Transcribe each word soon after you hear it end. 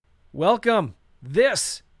Welcome.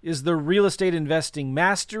 This is the Real Estate Investing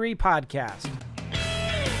Mastery Podcast.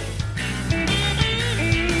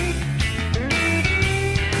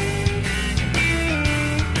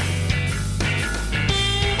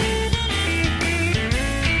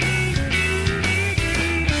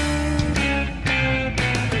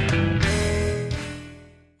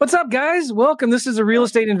 What's up, guys? Welcome. This is a Real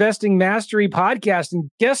Estate Investing Mastery Podcast. And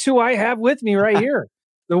guess who I have with me right here?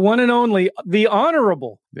 The one and only, the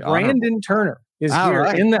Honorable Brandon Turner is here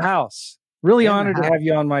in the house. Really honored to have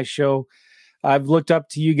you on my show. I've looked up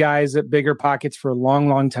to you guys at Bigger Pockets for a long,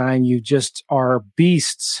 long time. You just are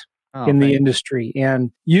beasts in the industry.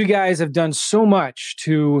 And you guys have done so much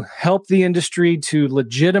to help the industry, to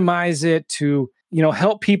legitimize it, to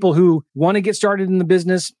help people who want to get started in the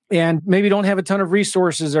business and maybe don't have a ton of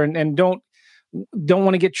resources and don't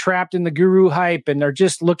want to get trapped in the guru hype and are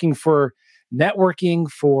just looking for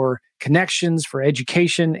networking, for connections, for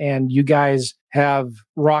education. And you guys have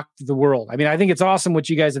rocked the world. I mean, I think it's awesome what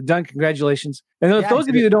you guys have done. Congratulations. And those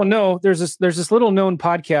of you that don't know, there's this little known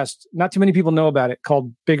podcast, not too many people know about it,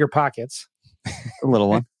 called Bigger Pockets. A little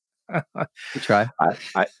one. We try.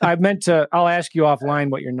 I meant to, I'll ask you offline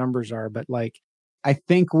what your numbers are, but I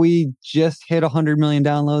think we just hit 100 million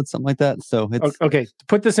downloads, something like that. So it's okay. To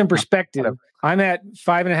put this in perspective, I'm at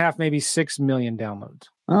 5.5, maybe 6 million downloads.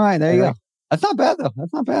 All right, there you go. That's not bad though.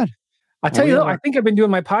 That's not bad. I tell you though, I think I've been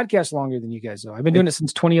doing my podcast longer than you guys though. I've been doing it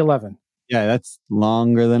since 2011. Yeah, that's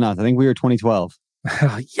longer than us. I think we were 2012.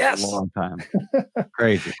 Yes. A long time.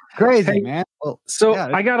 Crazy, man. Well,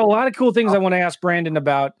 I got a lot of cool things I want to ask Brandon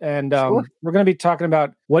about. And we're going to be talking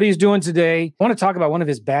about what he's doing today. I want to talk about one of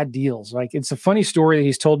his bad deals. It's a funny story that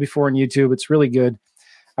he's told before on YouTube. It's really good.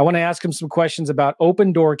 I want to ask him some questions about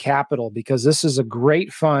Open Door Capital, because this is a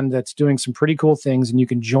great fund that's doing some pretty cool things and you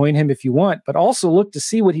can join him if you want, but also look to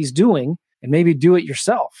see what he's doing and maybe do it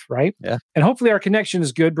yourself, right? Yeah. And hopefully our connection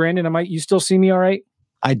is good. Brandon, you still see me all right?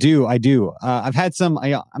 I do. I've had some,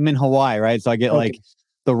 I'm in Hawaii, right? So I get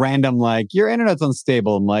the random, your internet's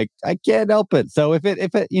unstable. I'm like, I can't help it. So if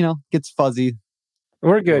it gets fuzzy.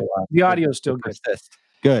 We're good. The audio's still good.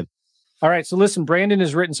 Good. All right. So listen, Brandon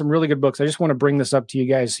has written some really good books. I just want to bring this up to you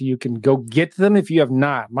guys so you can go get them if you have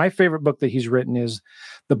not. My favorite book that he's written is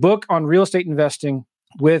the book on real estate investing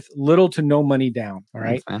with little to no money down. All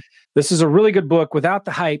right. Thanks, this is a really good book without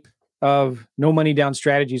the hype of no money down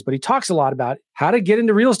strategies, but he talks a lot about how to get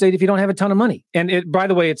into real estate if you don't have a ton of money. And by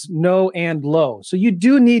the way, it's no and low. So you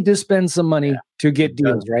do need to spend some money to get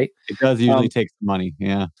deals, right? It does usually take some money.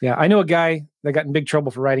 Yeah. Yeah. I know a guy that got in big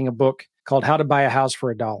trouble for writing a book called How to Buy a House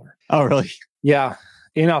for $1. Oh, really? Yeah.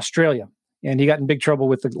 In Australia. And he got in big trouble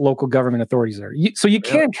with the local government authorities there. So you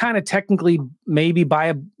can kind of technically maybe buy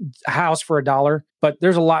a house for $1, but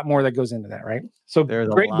there's a lot more that goes into that, right? So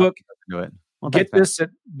great book. Well, get this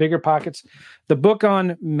at Bigger Pockets. The book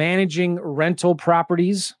on managing rental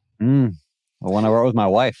properties. The one I wrote with my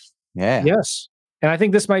wife. Yeah. Yes. And I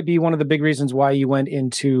think this might be one of the big reasons why you went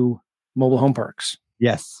into mobile home parks.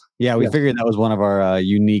 Yes. Yeah, we figured that was one of our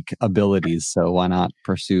unique abilities. So why not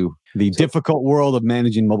pursue the difficult world of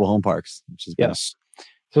managing mobile home parks? Which is yes.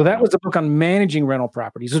 So that was the book on managing rental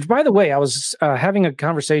properties, which, by the way, I was having a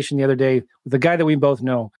conversation the other day with a guy that we both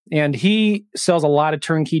know, and he sells a lot of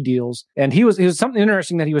turnkey deals. And he was something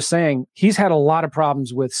interesting that he was saying. He's had a lot of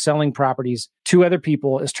problems with selling properties to other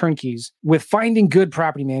people as turnkeys with finding good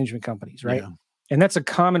property management companies, right? Yeah. And that's a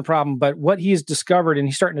common problem. But what he's discovered, and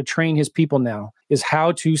he's starting to train his people now, is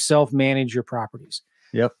how to self-manage your properties.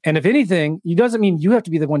 Yep. And if anything, it doesn't mean you have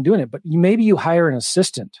to be the one doing it, but maybe you hire an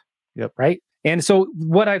assistant. Yep. Right. And so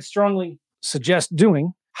what I'd strongly suggest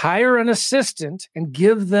doing, hire an assistant and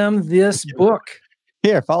give them this book.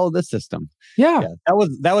 Here, follow this system. Yeah. That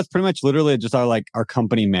was pretty much literally just our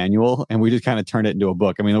company manual. And we just kind of turned it into a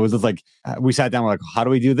book. I mean, it was just we sat down, we're like, how do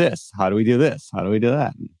we do this? How do we do this? How do we do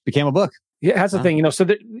that? And it became a book. Yeah, that's the thing, so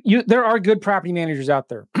there are good property managers out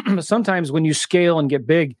there. Sometimes when you scale and get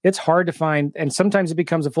big, it's hard to find, and sometimes it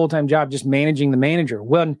becomes a full-time job just managing the manager.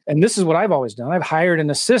 And this is what I've always done. I've hired an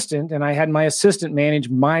assistant, and I had my assistant manage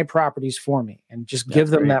my properties for me and just give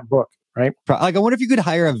them that book. Right. I wonder if you could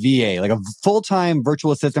hire a VA, a full-time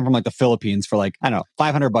virtual assistant from the Philippines for I don't know,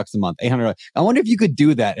 $500 a month, $800. I wonder if you could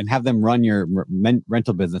do that and have them run your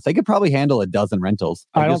rental business. They could probably handle a dozen rentals.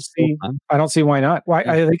 I don't see why not. Why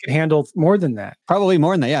they could handle more than that. Probably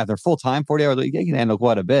more than that. Yeah. If they're full-time, 40 hours, they can handle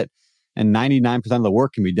quite a bit. And 99% of the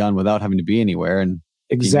work can be done without having to be anywhere. And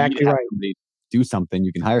exactly right. Do something,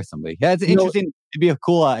 you can hire somebody. Yeah. It's interesting. It'd be a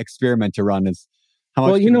cool experiment to run is how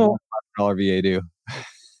much can a $500 VA do?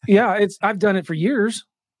 Yeah, I've done it for years,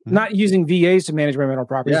 not using VAs to manage my rental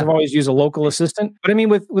properties. I've always used a local assistant. But I mean,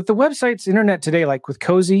 with the websites, internet today, like with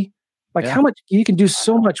Cozy, Like how much you can do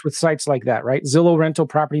so much with sites like that, right? Zillow Rental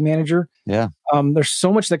Property Manager. Yeah. There's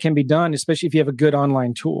so much that can be done, especially if you have a good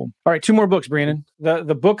online tool. All right, 2 more books, Brandon.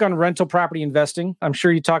 The book on rental property investing. I'm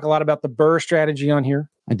sure you talk a lot about the BRRRR strategy on here.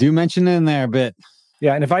 I do mention it in there a bit.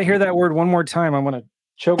 Yeah, and if I hear that word one more time, I'm going to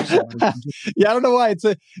choke someone. Yeah, I don't know why.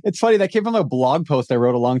 It's funny. That came from a blog post I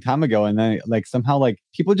wrote a long time ago. And then like somehow like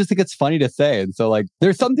people just think it's funny to say. And so like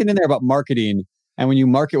there's something in there about marketing. And when you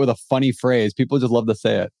market with a funny phrase, people just love to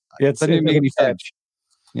say it. It doesn't make any sense.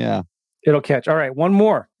 Yeah. It'll catch. All right, one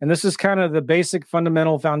more. And this is kind of the basic,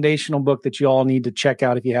 fundamental, foundational book that you all need to check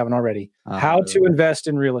out if you haven't already. How to Invest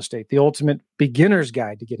in Real Estate, the ultimate beginner's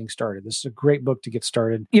guide to getting started. This is a great book to get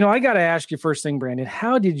started. I got to ask you first thing, Brandon,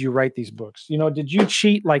 how did you write these books? Did you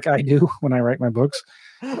cheat like I do when I write my books?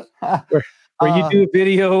 Where you do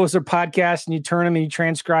videos or podcasts and you turn them and you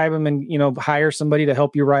transcribe them and, hire somebody to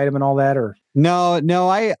help you write them and all that? Or No,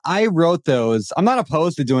 I wrote those. I'm not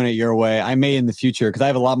opposed to doing it your way. I may in the future because I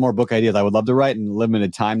have a lot more book ideas I would love to write in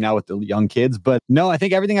limited time now with the young kids. But no, I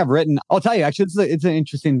think everything I've written, I'll tell you, actually, it's an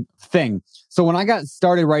interesting thing. So when I got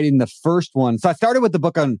started writing the first one, so I started with the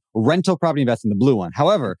book on rental property investing, the blue one.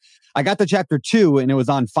 However, I got to chapter 2 and it was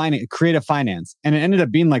on creative finance. And it ended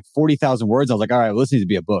up being like 40,000 words. I was like, all right, well, this needs to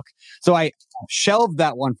be a book. So I shelved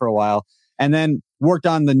that one for a while and then worked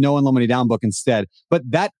on the No and Low Money Down book instead. But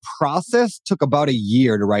that process took about a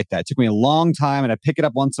year to write that. It took me a long time and I pick it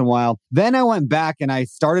up once in a while. Then I went back and I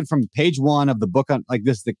started from page 1 of the book on like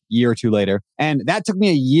this, the year or two later. And that took me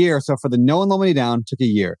a year. So for the No and Low Money Down, took a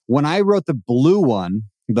year. When I wrote the blue one,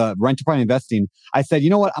 the rental property investing, I said, you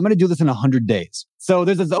know what? I'm going to do this in 100 days. So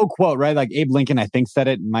there's this old quote, right? Like Abe Lincoln, I think said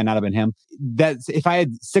it might not have been him. That if I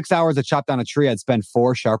had 6 hours to chop down a tree, I'd spend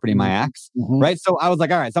 4 sharpening my axe, right? So I was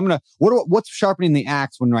like, all right, so I'm going to, what's sharpening the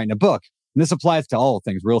axe when writing a book? And this applies to all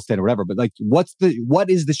things, real estate or whatever, but like, what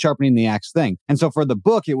is the sharpening the axe thing? And so for the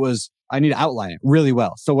book, I need to outline it really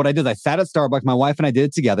well. So what I did, I sat at Starbucks. My wife and I did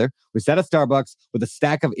it together. We sat at Starbucks with a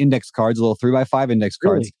stack of index cards, a little 3x5 index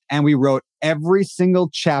cards. And we wrote every single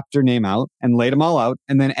chapter name out and laid them all out.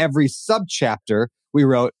 And then every subchapter, we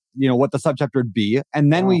wrote, what the subchapter would be.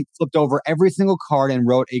 And then we flipped over every single card and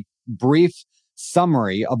wrote a brief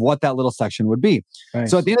summary of what that little section would be. Nice.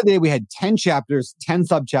 So at the end of the day, we had 10 chapters, 10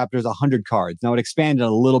 subchapters, 100 cards. Now it expanded a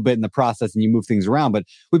little bit in the process and you move things around, but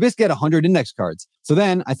we basically had 100 index cards. So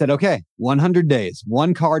then I said, okay, 100 days,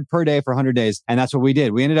 1 card per day for 100 days. And that's what we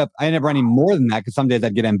did. I ended up writing more than that because some days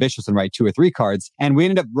I'd get ambitious and write 2 or 3 cards. And we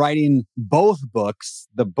ended up writing both books,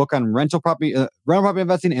 the book on rental property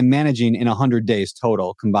investing and managing in 100 days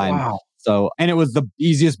total combined. Wow. So, and it was the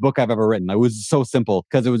easiest book I've ever written. It was so simple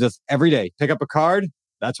because it was just every day, pick up a card.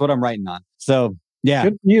 That's what I'm writing on. So, yeah.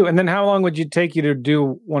 Good for you. And then how long would you take you to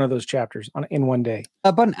do one of those chapters in one day?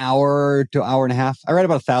 About an hour to hour and a half. I write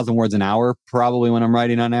about 1,000 words an hour, probably when I'm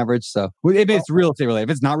writing on average. So if it's real estate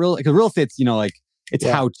related, if it's not real, because real estate's, it's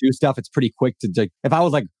how-to stuff. It's pretty quick to if I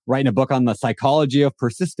was like writing a book on the psychology of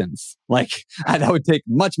persistence, like that would take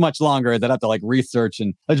much, much longer. I'd have to like research,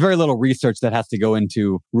 and there's very little research that has to go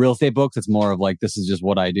into real estate books. It's more of like, this is just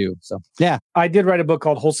what I do. So yeah. I did write a book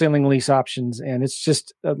called Wholesaling Lease Options, and it's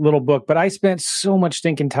just a little book, but I spent so much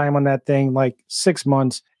stinking time on that thing, like 6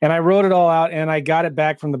 months, and I wrote it all out and I got it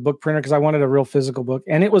back from the book printer because I wanted a real physical book,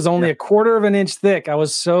 and it was only a quarter of an inch thick. I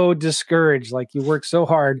was so discouraged. Like, you work so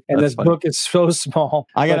hard and this book is so small.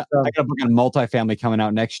 I got a book on multifamily coming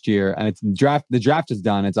out next year, and it's the draft is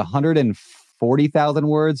done. It's 140,000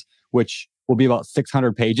 words, which will be about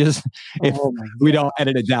 600 pages if we don't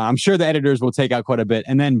edit it down. I'm sure the editors will take out quite a bit.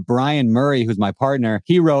 And then Brian Murray, who's my partner,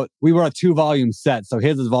 we wrote a 2-volume set. So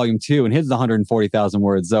his is volume 2 and his is 140,000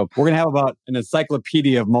 words. So we're going to have about an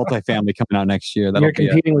encyclopedia of multifamily coming out next year. You're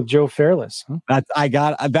competing with Joe Fairless. Huh? I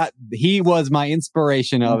got that. He was my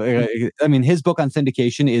inspiration of, his book on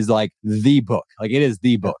syndication is like the book. Like, it is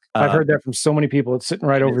the book. I've heard that from so many people. It's sitting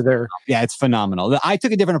right over there. Yeah, it's phenomenal. I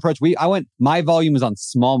took a different approach. My volume is on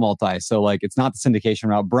small multi. So like, it's not the syndication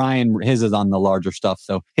route. Brian, his is on the larger stuff.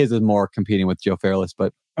 So his is more competing with Joe Fairless,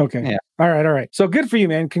 but okay. Yeah. All right. So good for you,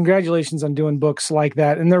 man. Congratulations on doing books like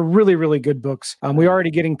that. And they're really, really good books. We're already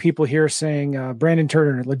getting people here saying, Brandon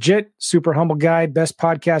Turner, legit, super humble guy, best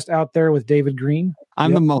podcast out there with David Green.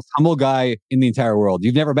 I'm the most humble guy in the entire world.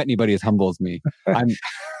 You've never met anybody as humble as me.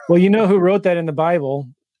 Well, you know who wrote that in the Bible?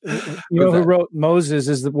 You know who wrote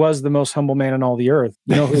Moses was the most humble man on all the earth.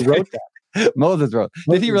 You know who wrote that? Moses wrote.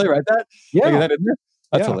 Did he really write that? Yeah.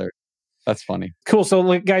 That's hilarious. That's funny. Cool.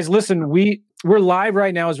 So, guys, listen, we're live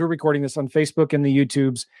right now as we're recording this on Facebook and the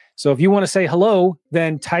YouTubes. So if you want to say hello,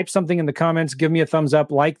 then type something in the comments, give me a thumbs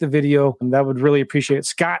up, like the video. And that would really appreciate it.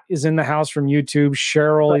 Scott is in the house from YouTube.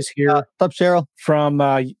 Cheryl is here. What's up, Cheryl? From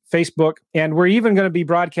Facebook. And we're even going to be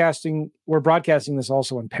broadcasting this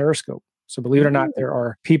also on Periscope. So believe it or not, there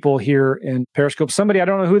are people here in Periscope. Somebody, I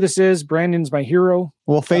don't know who this is. Brandon's my hero.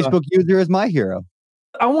 Well, Facebook user is my hero.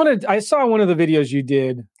 I saw one of the videos you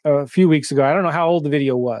did a few weeks ago. I don't know how old the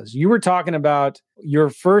video was. You were talking about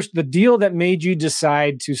the deal that made you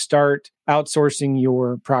decide to start outsourcing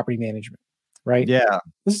your property management, right? Yeah.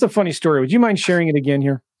 This is a funny story. Would you mind sharing it again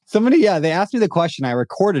here? They asked me the question. I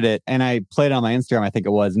recorded it and I played it on my Instagram, I think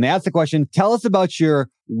it was. And they asked the question, tell us about your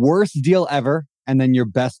worst deal ever and then your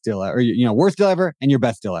best deal, or worst deal ever and your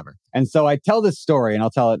best deal ever. And so I tell this story, and I'll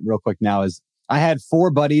tell it real quick now, is I had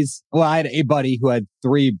 4 buddies. Well, I had a buddy who had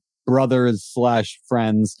 3 brothers /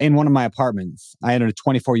 friends in one of my apartments. I had a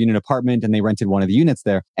 24-unit apartment and they rented one of the units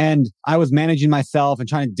there. And I was managing myself and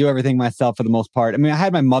trying to do everything myself for the most part. I mean, I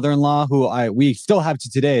had my mother-in-law who we still have to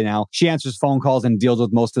today now. She answers phone calls and deals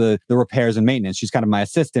with most of the repairs and maintenance. She's kind of my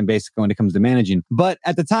assistant basically when it comes to managing. But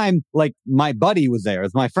at the time, like my buddy was there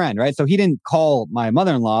as my friend, right? So he didn't call my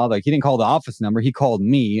mother-in-law. Like he didn't call the office number. He called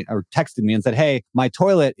me or texted me and said, hey, my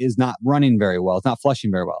toilet is not running very well. It's not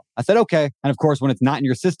flushing very well. I said, okay. And of course, when it's not in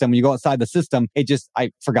your system, when you go outside the system,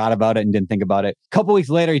 I forgot about it and didn't think about it. A couple weeks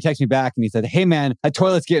later, he texted me back and he said, hey man, that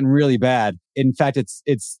toilet's getting really bad. In fact,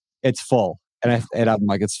 it's full. And I'm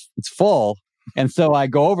like, it's full. And so I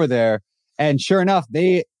go over there and sure enough,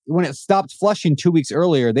 when it stopped flushing 2 weeks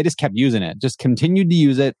earlier, they just kept using it, just continued to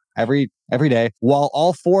use it every day while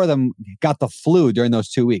all 4 of them got the flu during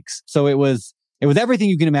those 2 weeks. So it was everything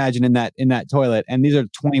you can imagine in that toilet. And these are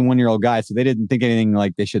 21-year-old guys. So they didn't think anything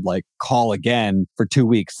like they should like call again for 2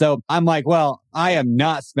 weeks. So I'm like, well, I am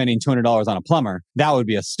not spending $200 on a plumber. That would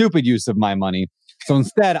be a stupid use of my money. So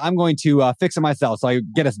instead, I'm going to fix it myself. So I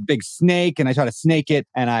get a big snake and I try to snake it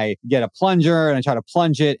and I get a plunger and I try to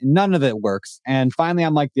plunge it. And none of it works. And finally,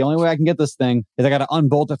 I'm like, the only way I can get this thing is I got to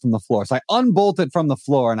unbolt it from the floor. So I unbolt it from the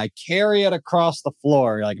floor and I carry it across the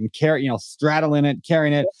floor. Like I'm straddling it,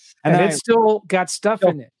 carrying it. And it's still got stuff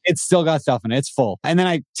in it. It's still got stuff in it. It's full. And then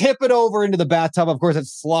I tip it over into the bathtub. Of course, it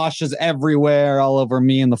sloshes everywhere, all over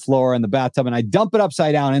me and the floor and the bathtub. And I dump it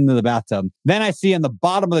upside down into the bathtub. Then I see in the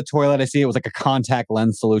bottom of the toilet, it was like a contact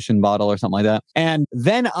lens solution bottle or something like that. And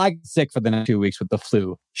then I got sick for the next 2 weeks with the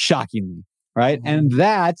flu, shockingly. Right. And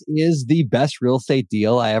that is the best real estate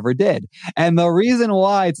deal I ever did. And the reason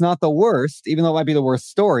why it's not the worst, even though it might be the worst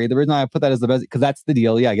story, the reason why I put that as the best, because that's the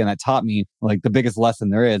deal. Yeah. Again, that taught me like the biggest lesson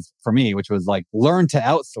there is for me, which was like learn to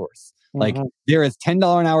outsource. Like there is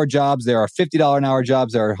 $10 an hour jobs. There are $50 an hour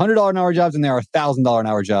jobs. There are $100 an hour jobs and there are $1,000 an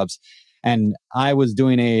hour jobs. And I was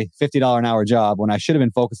doing a $50 an hour job when I should have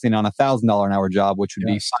been focusing on a $1,000 an hour job, which would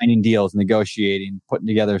be signing deals, negotiating, putting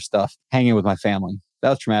together stuff, hanging with my family. That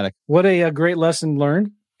was traumatic. What a great lesson learned.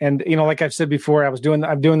 And, like I've said before, I'm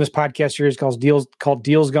doing this podcast series called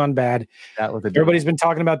Deals Gone Bad. Everybody's been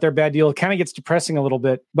talking about their bad deal. It kind of gets depressing a little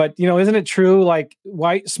bit, but isn't it true? Like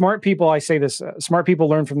why smart people, I say this, smart people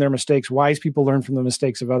learn from their mistakes. Wise people learn from the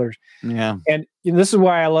mistakes of others. Yeah. And this is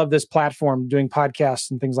why I love this platform, doing podcasts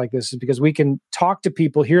and things like this, is because we can talk to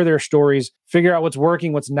people, hear their stories, figure out what's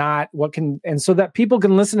working, what's not, and so that people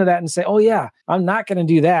can listen to that and say, oh yeah, I'm not going to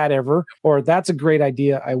do that ever. Or that's a great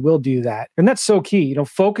idea. I will do that. And that's so key,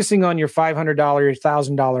 focusing on your $500,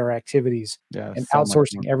 $1,000 activities and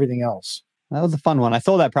outsourcing everything else. That was a fun one. I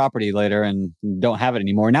sold that property later and don't have it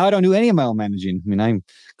anymore. Now I don't do any of my own managing. I mean, I'm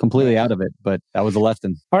completely out of it, but that was a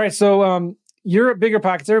lesson. All right. So, you're at Bigger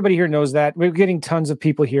Pockets. Everybody here knows that. We're getting tons of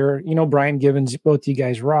people here. Brian Gibbons, both you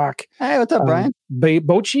guys rock. Hey, what's up, Brian?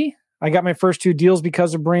 Bochi. I got my first 2 deals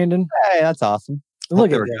because of Brandon. Hey, that's awesome.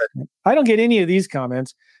 Look at this. I don't get any of these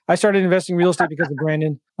comments. I started investing in real estate because of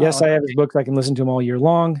Brandon. Yes, I have his books. I can listen to them all year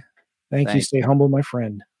long. Thank you. Stay humble, my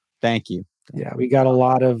friend. Thank you. Yeah, we got a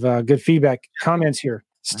lot of good feedback, comments here.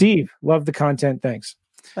 Steve, love the content. Thanks.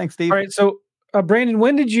 Thanks, Steve. All right, so Brandon,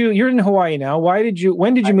 you're in Hawaii now. When did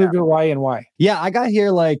you move to Hawaii and why? Yeah, I got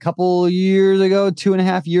here like a couple years ago,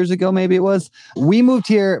 2.5 years ago, maybe it was. We moved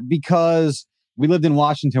here because we lived in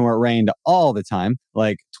Washington where it rained all the time,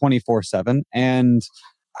 like 24/7. And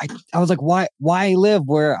I was like, why live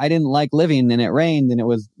where I didn't like living and it rained and it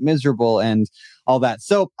was miserable and all that.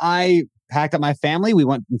 So I packed up my family. We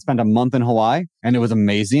went and spent a month in Hawaii and it was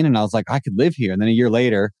amazing. And I was like, I could live here. And then a year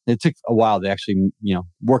later, it took a while to actually,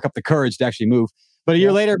 work up the courage to actually move. But a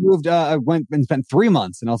year later, I went and spent 3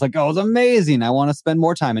 months. And I was like, oh, it was amazing. I want to spend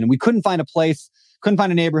more time. And we couldn't find a place, couldn't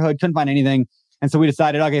find a neighborhood, couldn't find anything. And so we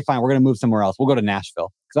decided, okay, fine, we're going to move somewhere else. We'll go to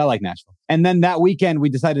Nashville because I like Nashville. And then that weekend, we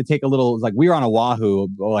decided to take a little, like we were on Oahu,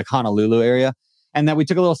 or like Honolulu area. And then we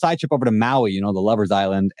took a little side trip over to Maui, the Lover's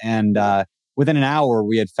Island. And within an hour,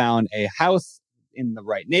 we had found a house in the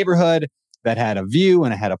right neighborhood that had a view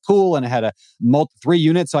and it had a pool and it had a 3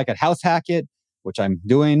 units, so I could house hack it, which I'm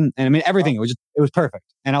doing. And I mean, everything, it was perfect.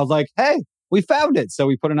 And I was like, hey, we found it. So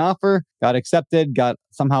we put an offer, got accepted,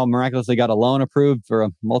 somehow miraculously got a loan approved for a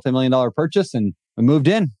multi-million-dollar purchase, and we moved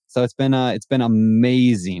in. So it's been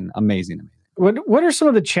amazing. What are some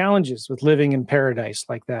of the challenges with living in paradise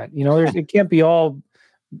like that? It can't be all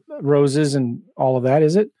roses and all of that,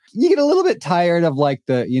 is it? You get a little bit tired of I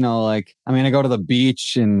go to the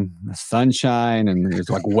beach and the sunshine and there's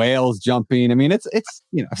like whales jumping. I mean, it's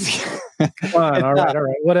Come on, all right.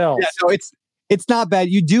 What else? Yeah, so it's not bad.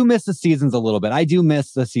 You do miss the seasons a little bit. I do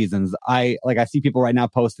miss the seasons. I see people right now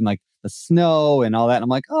posting like the snow and all that. And I'm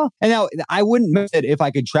like, oh, and now I wouldn't miss it if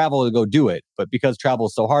I could travel to go do it. But because travel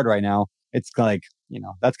is so hard right now, it's like,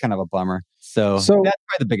 that's kind of a bummer. So that's probably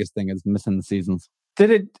the biggest thing is missing the seasons.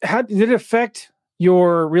 Did it affect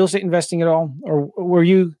your real estate investing at all? Or were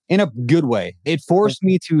you... In a good way. It forced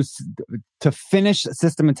me to finish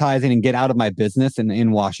systematizing and get out of my business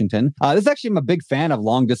in Washington. This is actually, I'm a big fan of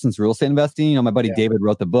long distance real estate investing. My buddy David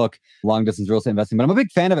wrote the book, Long Distance Real Estate Investing, but I'm a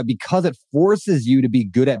big fan of it because it forces you to be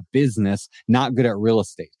good at business, not good at real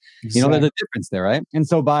estate. Exactly. There's a difference there, right? And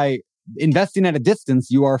so by investing at a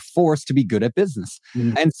distance, you are forced to be good at business.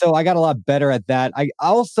 Mm-hmm. And so I got a lot better at that. I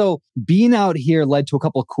also, being out here led to a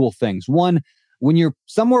couple of cool things. One, when you're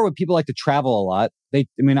somewhere where people like to travel a lot,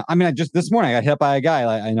 just this morning I got hit up by a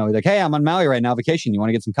guy I know. He's like, hey, I'm on Maui right now, vacation. You want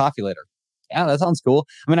to get some coffee later? Yeah, that sounds cool.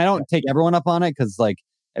 I mean, I don't take everyone up on it because like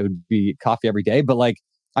it would be coffee every day, but like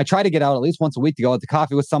I try to get out at least once a week to go out to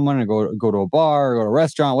coffee with someone and go to a bar or go to a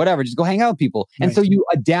restaurant, whatever. Just go hang out with people. Right. And so you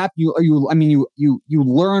adapt. You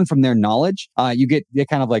learn from their knowledge. You get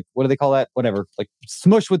kind of like, what do they call that? Whatever, like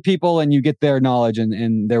smush with people, and you get their knowledge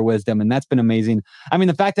and their wisdom, and that's been amazing. I mean,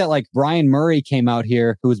 the fact that like Brian Murray came out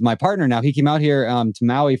here, who's my partner now, he came out here to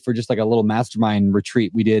Maui for just like a little mastermind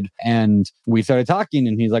retreat we did, and we started talking,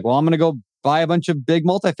 and he's like, well, I'm going to go buy a bunch of big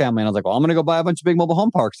multifamily. And I was like, well, I'm going to go buy a bunch of big mobile home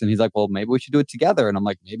parks. And he's like, well, maybe we should do it together. And I'm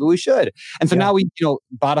like, maybe we should. And so now we,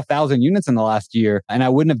 bought 1,000 units in the last year. And I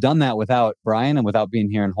wouldn't have done that without Brian and without being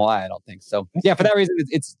here in Hawaii, I don't think. So yeah, for that reason,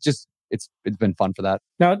 it's been fun for that.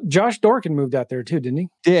 Now, Josh Dorkin moved out there too, didn't he?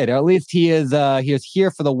 Did, or at least he was here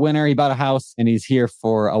for the winter. He bought a house and he's here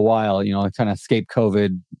for a while, trying to escape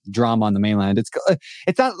COVID drama on the mainland. It's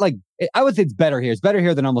not like, I would say it's better here. It's better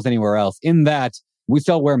here than almost anywhere else in that we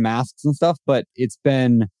still wear masks and stuff, but it's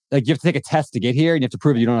been like you have to take a test to get here and you have to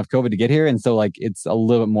prove you don't have COVID to get here. And so like it's a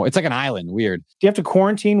little bit more, it's like an island, weird. Do you have to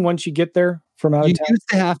quarantine once you get there from out of town? You used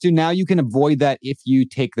to have to. Now you can avoid that if you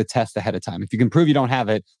take the test ahead of time. If you can prove you don't have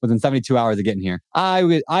it within 72 hours of getting here.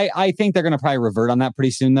 I think they're going to probably revert on that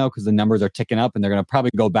pretty soon though, because the numbers are ticking up and they're going to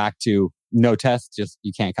probably go back to no test. Just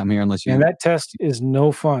you can't come here unless you. And that test is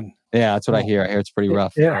no fun. Yeah, that's what I hear. I hear it's pretty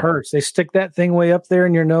rough. It hurts. They stick that thing way up there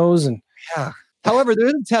in your nose and yeah. However, there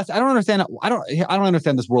is a test. I don't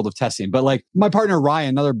understand this world of testing, but like my partner, Ryan,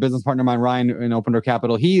 another business partner of mine, Ryan in Open Door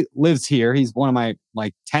Capital, he lives here. He's one of my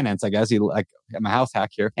like tenants, I guess. He like at my house hack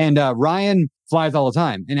here. And Ryan flies all the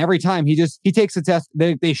time. And every time he takes a test,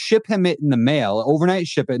 they ship him it in the mail, overnight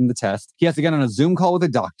ship it in the test. He has to get on a Zoom call with a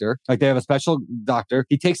doctor. Like they have a special doctor.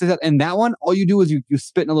 He takes the test. And that one, all you do is you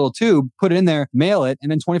spit in a little tube, put it in there, mail it. And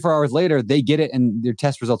then 24 hours later, they get it and their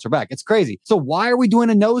test results are back. It's crazy. So why are we doing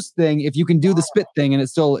a nose thing if you can do the spit thing and it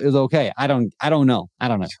still is okay? I don't know. I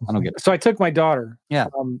don't get it. So I took my daughter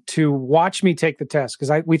to watch me take the test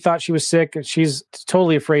because we thought she was sick. She's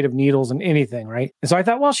totally afraid of needles and anything, right? And so I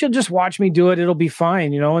thought, well, she'll just watch me do it. It'll be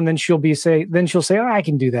fine, and then she'll say, oh, I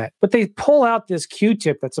can do that. But they pull out this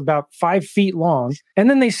Q-tip that's about 5 feet long,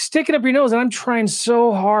 and then they stick it up your nose, and I'm trying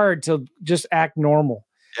so hard to just act normal.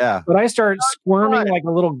 Yeah. But I started squirming like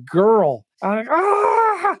a little girl. I'm like,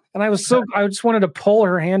 ah! And I just wanted to pull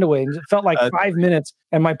her hand away. And it felt like 5 minutes.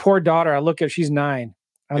 And my poor daughter, I look at, she's 9.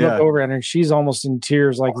 I look over at her and she's almost in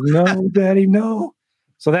tears, like, no, Daddy, no.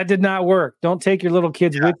 So that did not work. Don't take your little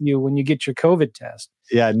kids with you when you get your COVID test.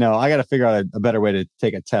 Yeah, no, I got to figure out a better way to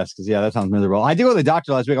take a test because, that sounds miserable. I did go to the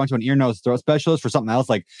doctor last week. I went to an ear, nose, throat specialist for something else.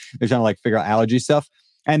 Like they're trying to like figure out allergy stuff.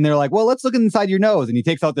 And they're like, well, let's look inside your nose. And he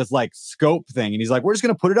takes out this like scope thing. And he's like, we're just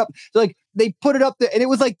going to put it up. So like they put it up there and it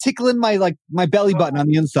was like tickling my belly button on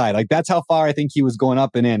the inside. Like that's how far I think he was going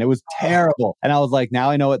up and in. It was terrible. And I was like,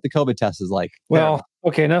 now I know what the COVID test is like. Well,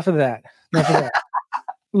 okay, enough of that.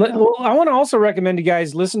 I want to also recommend you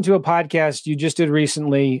guys listen to a podcast you just did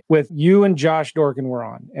recently with you and Josh Dorkin were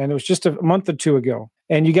on. And it was just a month or two ago.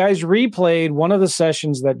 And you guys replayed one of the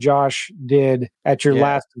sessions that Josh did at your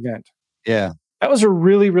last event. Yeah. That was a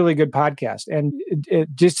really, really good podcast. And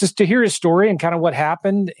just to hear his story and kind of what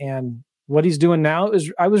happened and what he's doing now,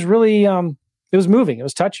 I was really, it was moving. It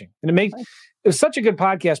was touching. And it was such a good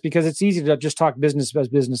podcast because it's easy to just talk business as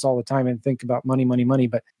business all the time and think about money, money, money.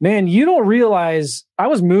 But man, you don't realize, I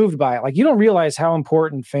was moved by it. Like, you don't realize how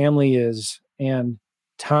important family is and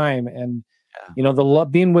time and, you know, the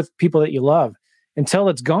love, being with people that you love until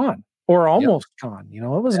it's gone or almost gone. You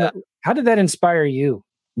know, it wasn't, how did that inspire you?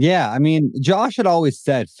 Yeah, I mean, Josh had always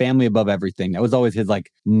said family above everything. That was always his like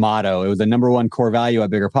motto. It was the number one core value at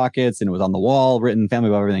Bigger Pockets, and it was on the wall written, family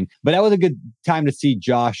above everything. But that was a good time to see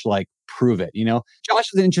Josh like prove it, you know? Josh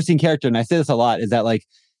is an interesting character, and I say this a lot, is that like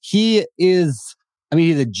he's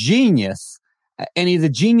a genius. And he's a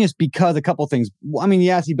genius because a couple things. I mean,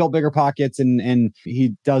 yes, he built Bigger Pockets and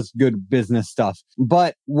he does good business stuff.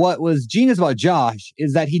 But what was genius about Josh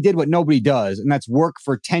is that he did what nobody does, and that's work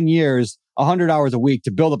for 10 years, 100 hours a week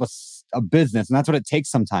to build up a business. And that's what it takes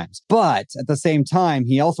sometimes. But at the same time,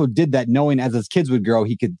 he also did that knowing as his kids would grow,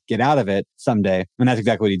 he could get out of it someday. And that's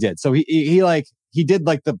exactly what he did. So he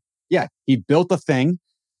built the thing.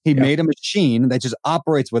 He made a machine that just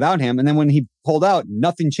operates without him. And then when he pulled out,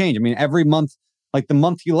 nothing changed. I mean, every month, like the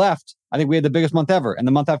month he left, I think we had the biggest month ever. And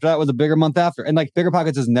the month after that was a bigger month after. And like Bigger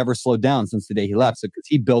Pockets has never slowed down since the day he left. So because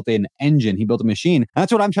he built an engine, he built a machine. And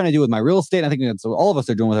that's what I'm trying to do with my real estate. And I think that's what all of us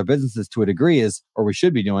are doing with our businesses to a degree or we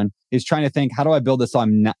should be doing, is trying to think, how do I build this so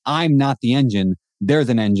I'm not the engine? There's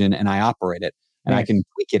an engine and I operate it and I can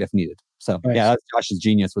tweak it if needed. So that's Josh's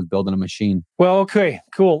genius, was building a machine. Well, okay,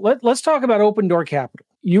 cool. Let's talk about Open Door Capital.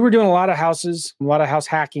 You were doing a lot of houses, a lot of house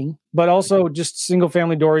hacking, but also just single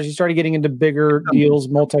family doors. You started getting into bigger deals,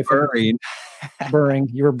 multi-family. Burring.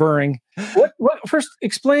 You were burring. What? First,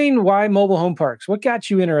 explain why mobile home parks. What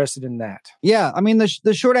got you interested in that? Yeah, I mean,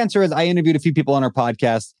 the short answer is I interviewed a few people on our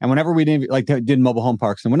podcast, and whenever we did mobile home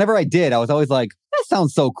parks, and whenever I did, I was always like, that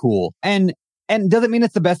sounds so cool. And does it mean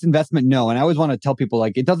it's the best investment? No. And I always want to tell people,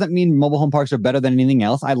 like, it doesn't mean mobile home parks are better than anything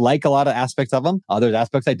else. I like a lot of aspects of them. Other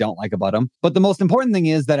aspects I don't like about them. But the most important thing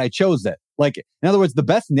is that I chose it. Like, in other words, the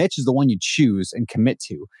best niche is the one you choose and commit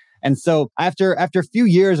to. And so after a few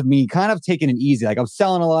years of me kind of taking it easy, like I was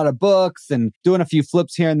selling a lot of books and doing a few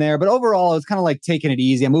flips here and there, but overall, I was kind of like taking it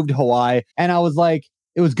easy. I moved to Hawaii and I was like,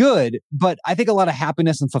 it was good, but I think a lot of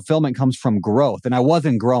happiness and fulfillment comes from growth, and I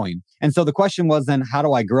wasn't growing. And so the question was then, how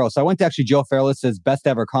do I grow? So I went to actually Joe Fairless's best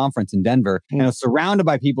ever conference in Denver, and I was surrounded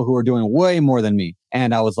by people who were doing way more than me.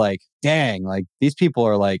 And I was like, dang, like these people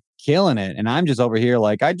are like killing it. And I'm just over here,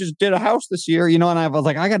 like, I just did a house this year, you know, and I was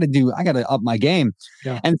like, I got to up my game.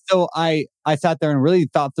 Yeah. And so I sat there and really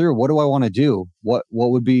thought through, what do I want to do? What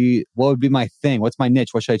would be my thing? What's my niche?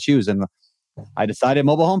 What should I choose? And I decided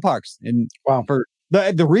mobile home parks. And for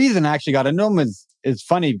the reason I actually got into them is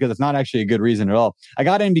funny because it's not actually a good reason at all. I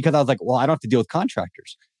got in because I was like, well, I don't have to deal with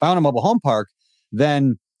contractors. If I own a mobile home park,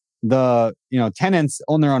 then the tenants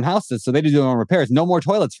own their own houses, so they do their own repairs. No more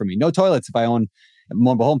toilets for me. No toilets if I own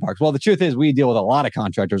mobile home parks. Well, the truth is we deal with a lot of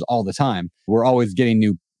contractors all the time. We're always getting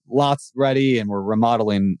new lots ready and we're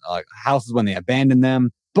remodeling houses when they abandon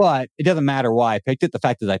them. But it doesn't matter why I picked it. The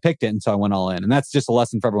fact is I picked it. And so I went all in. And that's just a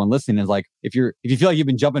lesson for everyone listening, is like, if you feel like you've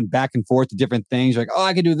been jumping back and forth to different things, you're like, oh,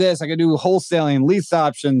 I could do this. I could do wholesaling, lease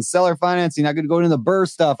options, seller financing. I could go into the BRRRR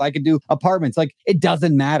stuff. I could do apartments. Like, it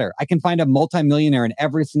doesn't matter. I can find a multimillionaire in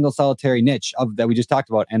every single solitary niche that we just talked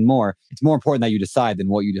about and more. It's more important that you decide than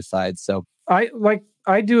what you decide. So I've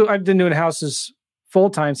been doing houses full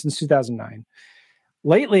time since 2009.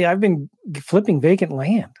 Lately, I've been flipping vacant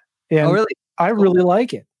land. And oh, really? I really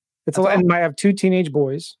like it. And I have two teenage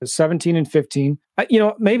boys, 17 and 15.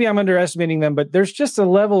 Maybe I'm underestimating them, but there's just a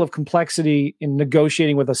level of complexity in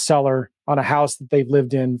negotiating with a seller on a house that they've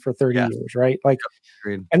lived in for 30 years, right? Like,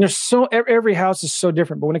 and every house is so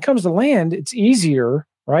different. But when it comes to land, it's easier,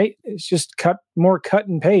 right? It's just cut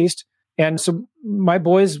and paste. And so my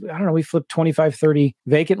boys, I don't know, we flipped 25, 30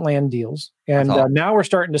 vacant land deals. And now we're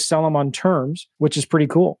starting to sell them on terms, which is pretty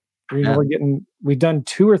cool. We've done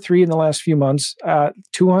 2 or 3 in the last few months,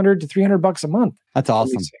 $200 to $300 a month. That's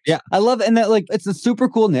awesome. Yeah. I love it. And that, like, it's a super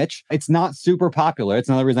cool niche. It's not super popular. It's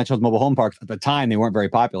another reason I chose mobile home parks. At the time, they weren't very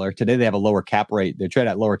popular. Today, they have a lower cap rate. They trade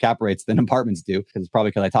at lower cap rates than apartments do. It's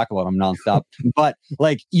probably because I talk about them nonstop. But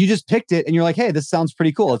like, you just picked it and you're like, hey, this sounds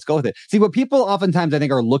pretty cool. Let's go with it. See, what people oftentimes I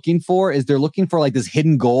think are looking for is they're looking for like this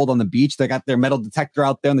hidden gold on the beach. They got their metal detector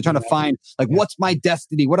out there and they're trying to find like, what's my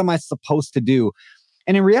destiny? What am I supposed to do?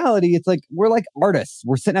 And in reality, it's like, we're like artists.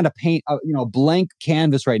 We're sitting at a blank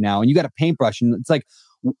canvas right now, and you got a paintbrush, and it's like,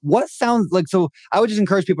 what sounds like, so I would just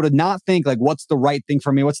encourage people to not think like, what's the right thing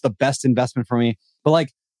for me? What's the best investment for me? But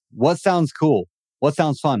like, what sounds cool? What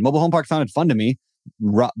sounds fun? Mobile home park sounded fun to me.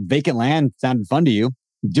 Vacant land sounded fun to you.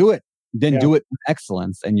 Do it. Then do it with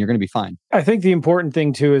excellence and you're going to be fine. I think the important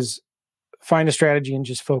thing too is find a strategy and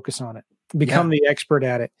just focus on it. Become the expert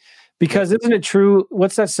at it. Because isn't it true?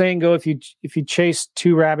 What's that saying go? If you chase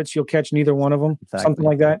two rabbits, you'll catch neither one of them. Exactly. Something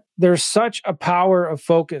like that. There's such a power of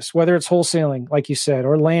focus, whether it's wholesaling, like you said,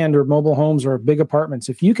 or land or mobile homes or big apartments.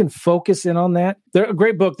 If you can focus in on that, there's a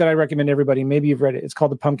great book that I recommend everybody. Maybe you've read it. It's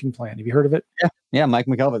called The Pumpkin Plan. Have you heard of it? Yeah. Mike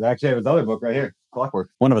McKelvey. Actually, I have his other book right here, Clockwork.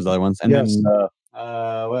 One of his other ones. And then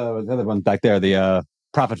what was the other one back there? The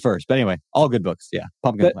Profit First. But anyway, all good books. Yeah,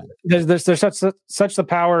 Pumpkin Plan. There's such the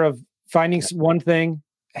power of finding one thing,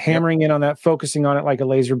 hammering in on that, focusing on it like a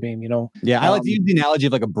laser beam, I like to use the analogy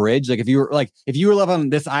of like a bridge. Like if you were living on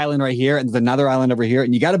this island right here and there's another island over here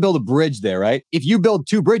and you got to build a bridge there, right? If you build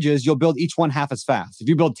 2 bridges, you'll build each one half as fast. If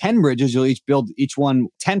you build 10 bridges, you'll build each one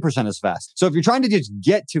 10% as fast. So if you're trying to just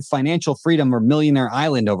get to financial freedom or millionaire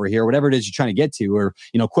island over here, whatever it is you're trying to get to, or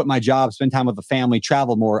quit my job, spend time with the family,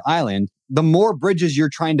 travel more island, the more bridges you're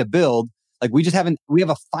trying to build, like we have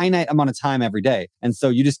a finite amount of time every day. And so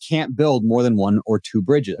you just can't build more than 1 or 2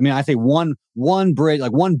 bridges. I mean, I say one bridge,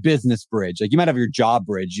 like one business bridge. Like you might have your job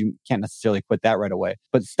bridge. You can't necessarily quit that right away,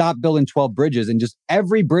 but stop building 12 bridges and just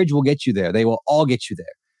every bridge will get you there. They will all get you there.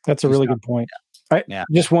 That's a really good point.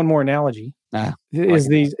 Just one more analogy is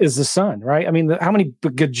the sun, right? I mean, how many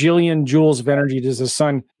gajillion joules of energy does the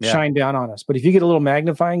sun shine down on us? But if you get a little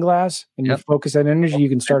magnifying glass and you focus that energy, you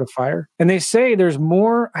can start a fire. And they say there's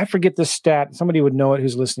more, I forget the stat, somebody would know it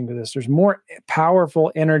who's listening to this. There's more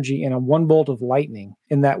powerful energy in a 1 bolt of lightning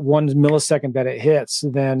in that 1 millisecond that it hits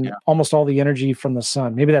than almost all the energy from the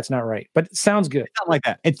sun. Maybe that's not right, but it sounds good. It's not like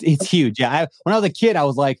that. It's huge. Yeah. When I was a kid, I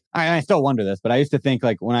was like, I still wonder this, but I used to think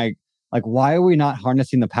why are we not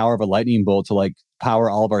harnessing the power of a lightning bolt to like power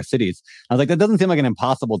all of our cities? I was like, that doesn't seem like an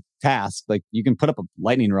impossible task. Like you can put up a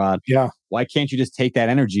lightning rod. Yeah. Why can't you just take that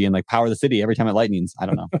energy and like power the city every time it lightnings? I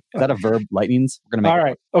don't know. Is that a verb? Lightnings? We're going to make all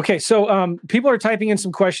right. Okay. So people are typing in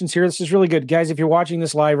some questions here. This is really good. Guys, if you're watching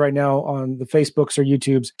this live right now on the Facebooks or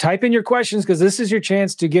YouTubes, type in your questions because this is your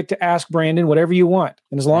chance to get to ask Brandon whatever you want.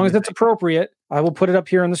 And as long as it's appropriate, I will put it up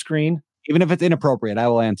here on the screen. Even if it's inappropriate, I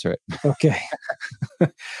will answer it. Okay.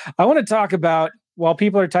 I want to talk about, while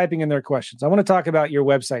people are typing in their questions, I want to talk about your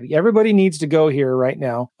website. Everybody needs to go here right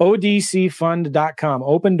now. odcfund.com.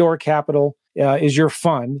 Open Door Capital is your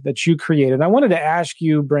fund that you created. I wanted to ask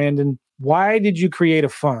you, Brandon, why did you create a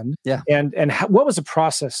fund? Yeah. And what was the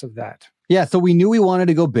process of that? Yeah, so we knew we wanted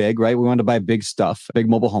to go big, right? We wanted to buy big stuff, big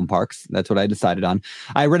mobile home parks. That's what I decided on.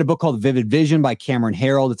 I read a book called Vivid Vision by Cameron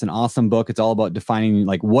Herold. It's an awesome book. It's all about defining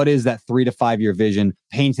like what is that 3 to 5 year vision,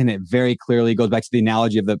 painting it very clearly. It goes back to the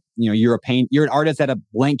analogy of you're an artist at a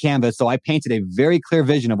blank canvas. So I painted a very clear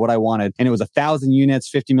vision of what I wanted. And it was 1,000 units,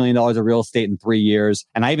 $50 million of real estate in 3 years.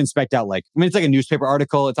 And I even spec'd out it's like a newspaper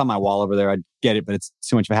article. It's on my wall over there. I'd get it, but it's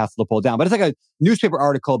too much of a hassle to pull it down. But it's like a newspaper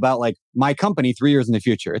article about like my company 3 years in the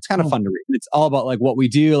future. It's kind of fun to read. It's all about like what we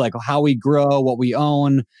do, like how we grow, what we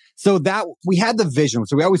own. So that we had the vision.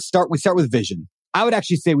 So we start with vision. I would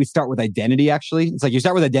actually say we start with identity. Actually, it's like you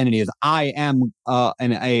start with identity as I am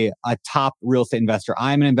a top real estate investor.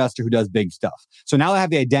 I'm an investor who does big stuff. So now I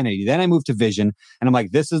have the identity. Then I move to vision, and I'm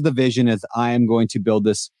like, this is the vision as I am going to build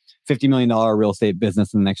this $50 million real estate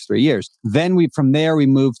business in the next 3 years. Then from there, we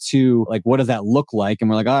move to like, what does that look like? And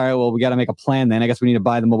we're like, all right, well, we got to make a plan then. I guess we need to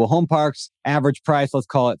buy the mobile home parks. Average price, let's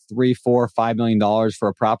call it $3, $4, $5 million for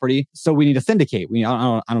a property. So we need to syndicate. I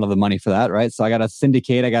don't have the money for that, right? So I got to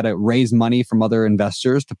syndicate. I got to raise money from other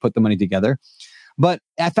investors to put the money together. But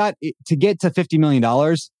I thought to get to $50 million,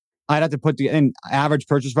 I'd have to put an average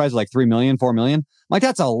purchase price of like 3 million, 4 million. Like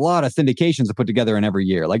that's a lot of syndications to put together in every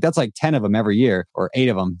year. Like that's like 10 of them every year or 8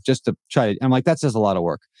 of them just to try to, I'm like, that's just a lot of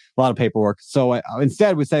work, a lot of paperwork. So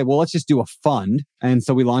instead we say, well, let's just do a fund. And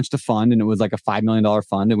so we launched a fund and it was like a $5 million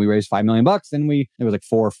fund and we raised $5 million and it was like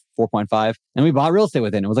 4.5 and we bought real estate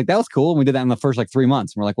with it. And it was like, that was cool. And we did that in the first like 3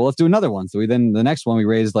 months. And we're like, well, let's do another one. So the next one we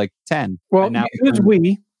raised like 10. Well, and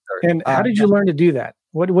how did you learn to do that?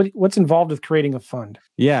 What's involved with creating a fund?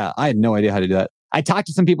 Yeah, I had no idea how to do that. I talked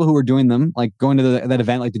to some people who were doing them, like going to that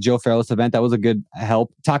event, like the Joe Fairless event. That was a good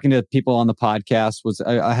help. Talking to people on the podcast was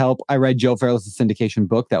a help. I read Joe Fairless' syndication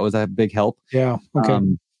book. That was a big help. Yeah. Okay.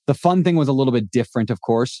 The fund thing was a little bit different, of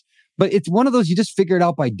course, but it's one of those, you just figure it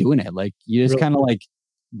out by doing it. Like you just kind of like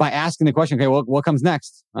by asking the question, okay, well, what comes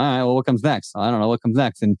next? All right, well, what comes next? I don't know what comes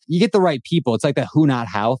next. And you get the right people. It's like that who, not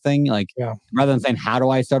how thing. Like rather than saying, how do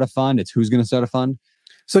I start a fund? It's who's going to start a fund.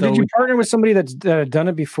 So did you partner with somebody that's done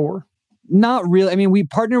it before? Not really. I mean, I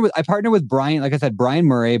partnered with Brian. Like I said, Brian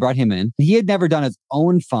Murray, brought him in. He had never done his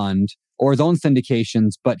own fund or his own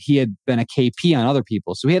syndications, but he had been a KP on other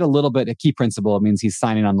people. So he had a key principal. It means he's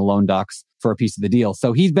signing on the loan docs for a piece of the deal.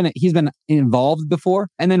 So he's been involved before.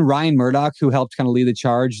 And then Ryan Murdoch, who helped kind of lead the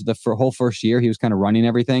charge for whole first year, he was kind of running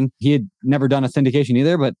everything. He had never done a syndication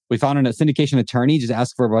either, but we found a syndication attorney, just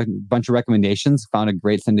asked for a bunch of recommendations, found a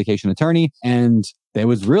great syndication attorney. And it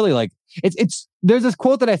was really like, there's this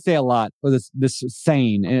quote that I say a lot, or this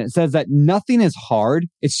saying, and it says that nothing is hard.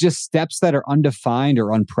 It's just steps that are undefined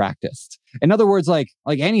or unpracticed. In other words, like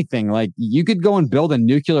anything, like you could go and build a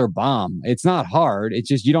nuclear bomb. It's not hard. It's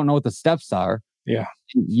just, you don't know what the steps are. Yeah.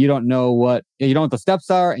 You don't know what the steps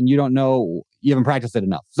are, and you haven't practiced it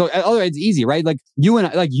enough. So otherwise it's easy, right? Like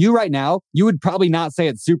you right now, you would probably not say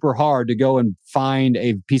it's super hard to go and find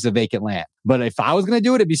a piece of vacant land. But if I was going to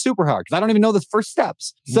do it, it'd be super hard because I don't even know the first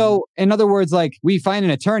steps. Mm-hmm. So in other words, like we find an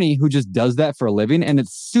attorney who just does that for a living, and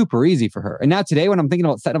it's super easy for her. And now today, when I'm thinking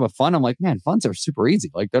about setting up a fund, I'm like, man, funds are super easy.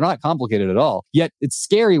 Like they're not complicated at all. Yet it's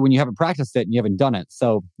scary when you haven't practiced it and you haven't done it.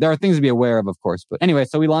 So there are things to be aware of course. But anyway,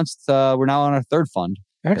 so we launched, we're now on our third fund.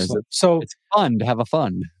 Excellent. So it's fun to have a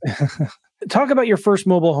fund. Talk about your first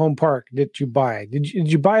mobile home park that you buy. Did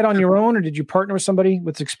you buy it on your own, or did you partner with somebody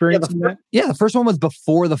with experience in that? Yeah, the first one was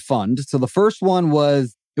before the fund. So the first one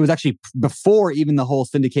was actually before even the whole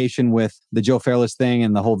syndication with the Joe Fairless thing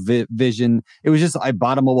and the whole vision. It was just, I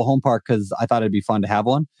bought a mobile home park because I thought it'd be fun to have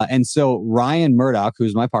one. And so Ryan Murdoch,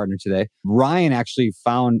 who's my partner today, Ryan actually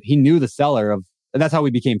he knew the seller of, that's how we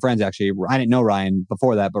became friends actually. I didn't know Ryan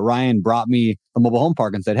before that, but Ryan brought me a mobile home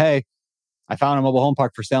park and said, hey, I found a mobile home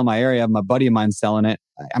park for sale in my area. My buddy of mine's selling it.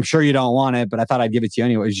 I'm sure you don't want it, but I thought I'd give it to you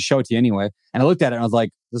anyway. Just show it to you anyway. And I looked at it and I was like,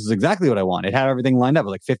 this is exactly what I want. It had everything lined up. It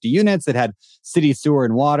was like 50 units. It had city sewer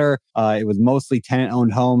and water. It was mostly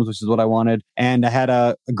tenant-owned homes, which is what I wanted. And I had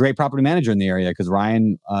a great property manager in the area because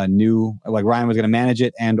Ryan knew, like Ryan was going to manage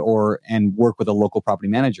it and work with a local property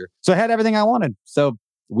manager. So I had everything I wanted. So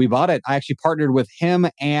we bought it. I actually partnered with him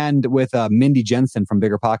and with Mindy Jensen from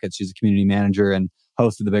Bigger Pockets. She's a community manager and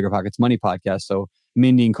host of the Bigger Pockets Money podcast. So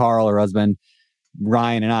Mindy and Carl, her husband,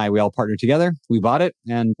 Ryan and I, we all partnered together. We bought it,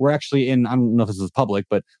 and we're actually I don't know if this is public,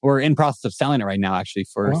 but we're in process of selling it right now, actually,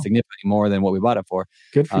 for significantly more than what we bought it for.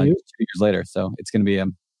 Good for you. 2 years later. So it's going to be a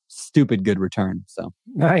stupid good return. So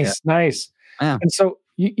nice. Yeah. And so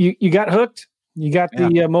you got hooked. You got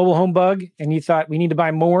the mobile home bug, and you thought we need to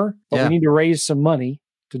buy more, but we need to raise some money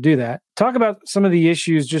to do that. Talk about some of the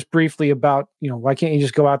issues just briefly about, why can't you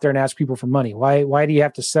just go out there and ask people for money? Why do you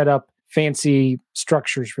have to set up fancy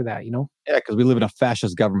structures for that, Yeah, because we live in a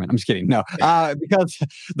fascist government. I'm just kidding. No, because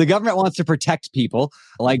the government wants to protect people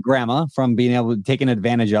like grandma from being able to taken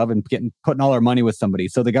advantage of and putting all our money with somebody.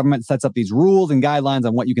 So the government sets up these rules and guidelines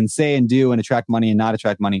on what you can say and do and attract money and not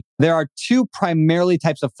attract money. There are two primarily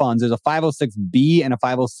types of funds. There's a 506B and a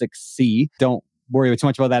 506C. Don't worry too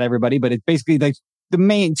much about that, everybody, but it's basically like the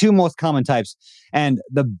main two most common types. And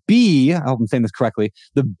the B, I hope I'm saying this correctly,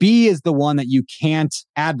 the B is the one that you can't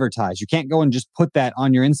advertise. You can't go and just put that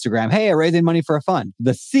on your Instagram. Hey, I'm raising money for a fund.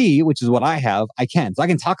 The C, which is what I have, I can. So I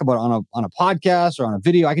can talk about it on a podcast or on a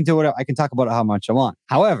video. I can do whatever. I can talk about it how much I want.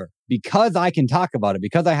 However, because I can talk about it,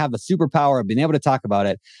 because I have the superpower of being able to talk about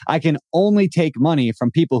it, I can only take money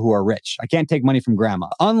from people who are rich. I can't take money from grandma.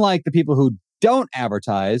 Unlike the people who don't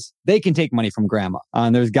advertise, they can take money from grandma.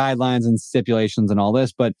 And there's guidelines and stipulations and all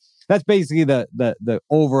this, but that's basically the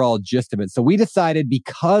overall gist of it. So we decided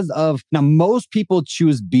now most people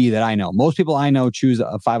choose B that I know. Most people I know choose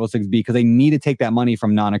a 506B because they need to take that money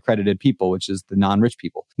from non-accredited people, which is the non-rich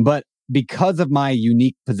people. But because of my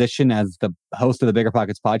unique position as the host of the Bigger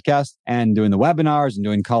Pockets podcast and doing the webinars and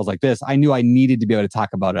doing calls like this, I knew I needed to be able to talk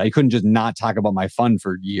about it. I couldn't just not talk about my fund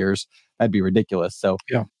for years. That'd be ridiculous. So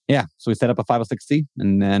yeah. So we set up a 506C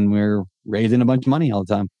and then we're raising a bunch of money all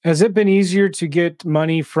the time. Has it been easier to get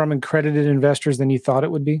money from accredited investors than you thought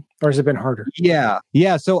it would be? Or has it been harder?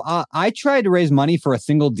 Yeah. So I tried to raise money for a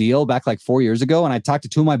single deal back like 4 years ago. And I talked to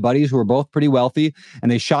two of my buddies who were both pretty wealthy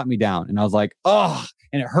and they shot me down. And I was like,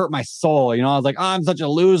 and it hurt my soul. I was like, I'm such a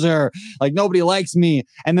loser. Like nobody likes me.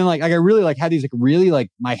 And then like I really like had these like really like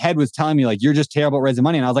my head was telling me like, you're just terrible at raising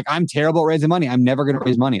money. And I was like, I'm terrible at raising money. I'm never going to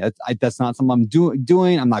raise money. That's not something I'm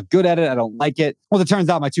doing. I'm not good at it. I don't like it. Well, it turns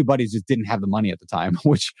out my two buddies just didn't have the money at the time,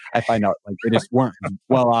 which I find out like they just weren't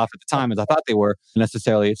well off at the time as I thought they were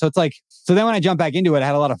necessarily. So it's like, so then when I jumped back into it, I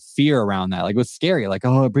had a lot of fear around that. Like it was scary. Like,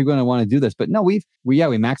 are we going to want to do this? But no, we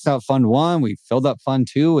maxed out fund 1, we filled up fund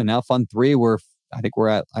 2, and now fund 3, I think we're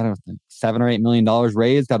at, I don't know, $7 or $8 million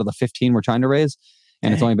raised out of the 15 we're trying to raise.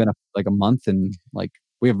 And It's only been like a month and like,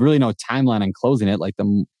 we have really no timeline on closing it.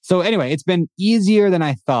 So anyway, it's been easier than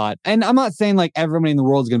I thought. And I'm not saying like everybody in the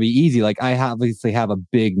world is going to be easy. Like I obviously have a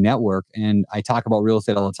big network and I talk about real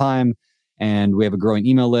estate all the time. and we have a growing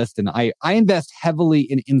email list. And I invest heavily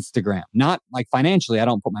in Instagram, not like financially. I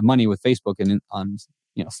don't put my money with Facebook and on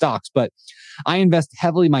stocks, but I invest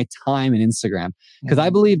heavily my time in Instagram because I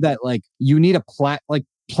believe that like you need a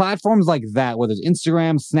platforms like that, whether it's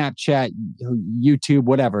Instagram, Snapchat, YouTube,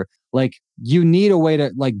 whatever. Like you need a way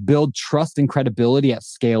to like build trust and credibility at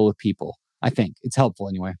scale with people. I think it's helpful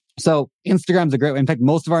anyway. So Instagram's a great way. In fact,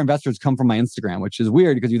 most of our investors come from my Instagram, which is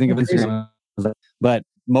weird because you think of Instagram, but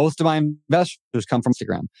most of my investors come from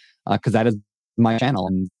Instagram because that is my channel.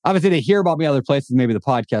 And obviously they hear about me other places, maybe the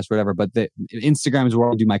podcast, or whatever, but Instagram is where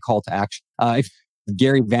I do my call to action. If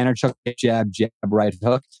Gary Vaynerchuk, jab, right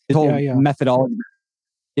hook, his whole methodology.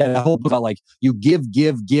 Yeah, the whole about like you give.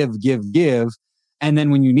 And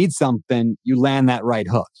then when you need something, you land that right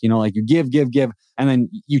hook. Like you give. And then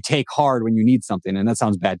you take hard when you need something. And that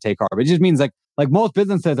sounds bad, take hard. But it just means like most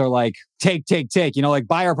businesses are like, take, like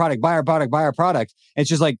buy our product. It's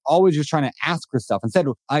just like always just trying to ask for stuff. Instead,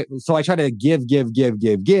 I try to give.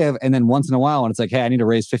 And then once in a while, when it's like, hey, I need to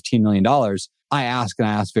raise $15 million, I ask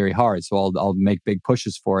very hard. So I'll make big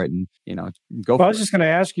pushes for it and, go for it. I was just going to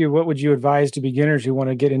ask you, what would you advise to beginners who want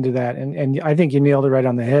to get into that? And I think you nailed it right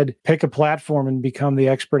on the head. Pick a platform and become the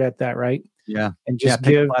expert at that, right? Yeah. And just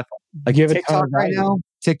give it TikTok right now.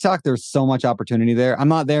 TikTok, there's so much opportunity there. I'm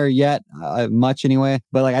not there yet, much anyway,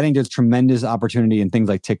 but like I think there's tremendous opportunity in things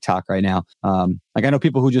like TikTok right now. Like I know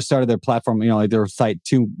people who just started their platform, like their site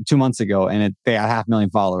two months ago, and they have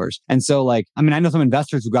 500,000 followers. And so like, I know some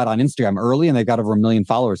investors who got on Instagram early and they've got over 1 million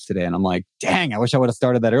followers today. And I'm like, dang, I wish I would have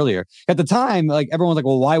started that earlier. At the time, like everyone's like,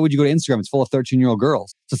 well, why would you go to Instagram? It's full of 13-year-old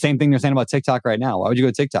girls. It's the same thing they're saying about TikTok right now. Why would you go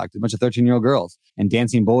to TikTok? There's a bunch of 13-year-old girls and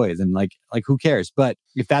dancing boys and like who cares? But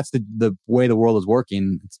if that's the way the world is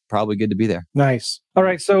working, it's probably good to be there. Nice. All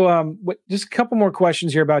right. So just a couple more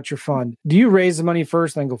questions here about your fund. Do you raise the money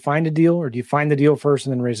first and then go find a deal, or do you find the deal first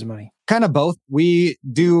and then raise the money? Kind of both. We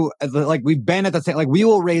do, like we've been at the same, like we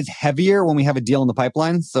will raise heavier when we have a deal in the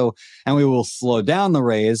pipeline. So, and we will slow down the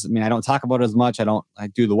raise. I don't talk about it as much. I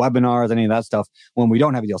do the webinars, any of that stuff when we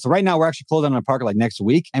don't have a deal. So right now we're actually closing on a park like next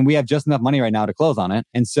week, and we have just enough money right now to close on it.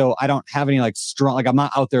 And so I don't have any like strong, like I'm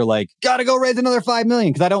not out there like, gotta go raise another 5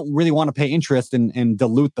 million because I don't really want to pay interest and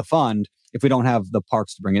dilute the fund if we don't have the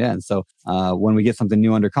parks to bring it in. So when we get something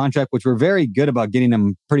new under contract, which we're very good about getting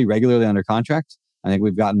them pretty regularly under contract. I think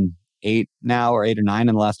we've gotten 8 now, or 8 or 9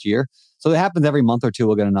 in the last year. So it happens every month or two,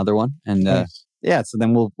 we'll get another one. And so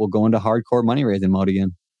then we'll go into hardcore money raising mode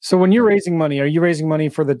again. So when you're raising money, are you raising money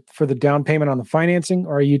for the down payment on the financing,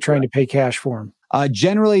 or are you trying to pay cash for them?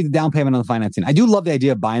 Generally, the down payment on the financing. I do love the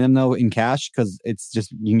idea of buying them though in cash because it's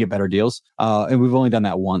just, you can get better deals. And we've only done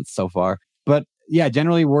that once so far. But yeah,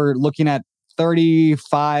 generally we're looking at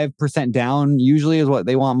 35% down usually is what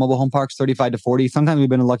they want. Mobile home parks, 35 to 40. Sometimes we've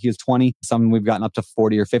been as lucky as 20. Some we've gotten up to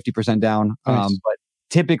 40 or 50% down. Nice. But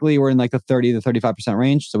typically we're in like the 30 to 35%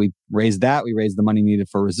 range. So we raise that. We raise the money needed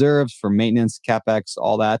for reserves, for maintenance, CapEx,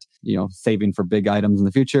 all that, saving for big items in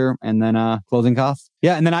the future. And then closing costs.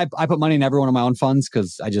 Yeah. And then I put money in every one of my own funds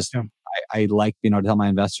because I like being able to tell my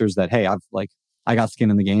investors that, hey, I got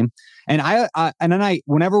skin in the game. And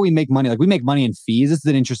whenever we make money, like we make money in fees. This is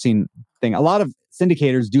an interesting thing. A lot of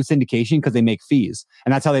syndicators do syndication because they make fees,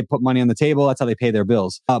 and that's how they put money on the table. That's how they pay their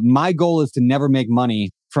bills. My goal is to never make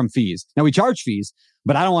money from fees. Now we charge fees,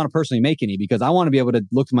 but I don't want to personally make any because I want to be able to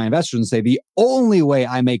look to my investors and say, the only way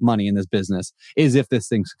I make money in this business is if this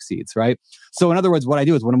thing succeeds, right? So in other words, what I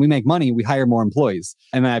do is when we make money, we hire more employees,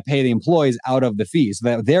 and then I pay the employees out of the fees so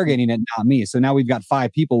that they're getting it, not me. So now we've got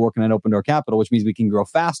 5 people working at Open Door Capital, which means we can grow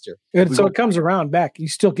faster. And so it comes around back. You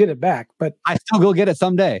still get it back, but I still go get it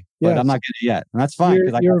someday, but I'm not getting it yet. And that's fine.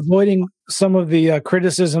 You're avoiding some of the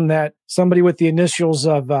criticism that somebody with the initials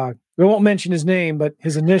of, we won't mention his name, but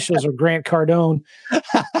his initials are Grant Cardone.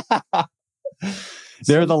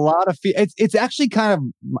 There's a lot of fees. It's actually kind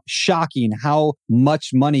of shocking how much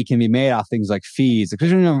money can be made off things like fees.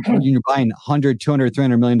 Especially when you're buying $100, $200,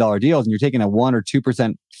 $300 million deals and you're taking a 1 or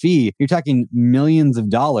 2% fee, you're talking millions of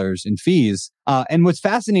dollars in fees. And what's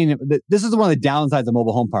fascinating, this is one of the downsides of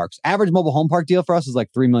mobile home parks. Average mobile home park deal for us is like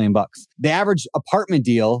 $3 million. The average apartment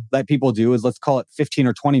deal that people do is, let's call it 15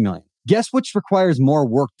 or 20 million. Guess which requires more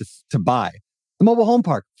work to buy? The mobile home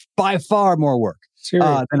park, by far more work than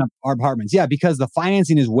our apartments. Yeah, because the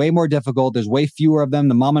financing is way more difficult. There's way fewer of them.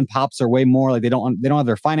 The mom and pops are way more like they don't have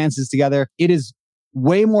their finances together. It is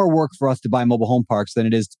way more work for us to buy mobile home parks than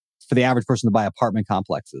it is for the average person to buy apartment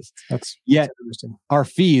complexes. That's interesting. Our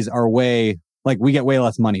fees are way, like we get way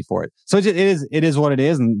less money for it. So it is what it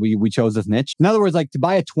is, and we chose this niche. In other words, like to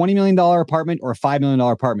buy a $20 million apartment or a $5 million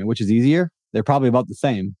apartment, which is easier, they're probably about the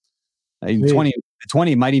same. 20 The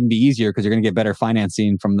 20 might even be easier because you're going to get better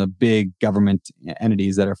financing from the big government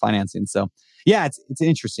entities that are financing. So yeah, it's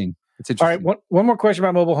interesting. It's interesting. All right. One more question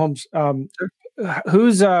about mobile homes.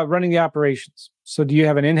 Who's running the operations? So do you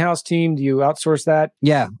have an in-house team? Do you outsource that?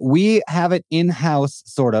 Yeah, we have it in-house,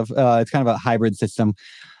 sort of. It's kind of a hybrid system.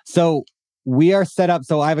 So we are set up.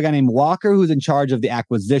 So I have a guy named Walker who's in charge of the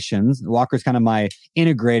acquisitions. Walker's kind of my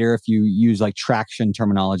integrator, if you use like traction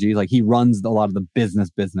terminology. Like he runs a lot of the business.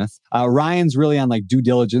 Ryan's really on like due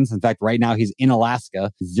diligence. In fact, right now he's in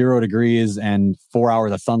Alaska, 0 degrees and 4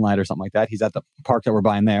 hours of sunlight or something like that. He's at the park that we're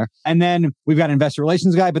buying there. And then we've got an investor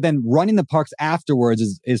relations guy, but then running the parks afterwards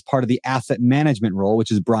is part of the asset management role, which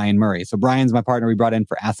is Brian Murray. So Brian's my partner we brought in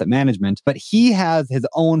for asset management, but he has his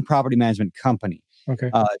own property management company.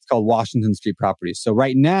 Okay. It's called Washington Street Properties. So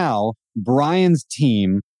right now, Brian's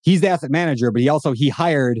team, he's the asset manager, but he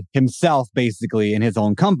hired himself basically in his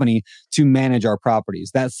own company to manage our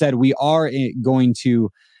properties. That said, we are going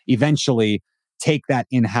to eventually take that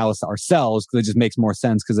in-house ourselves because it just makes more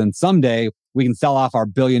sense. Because then someday we can sell off our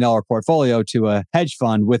 $1 billion portfolio to a hedge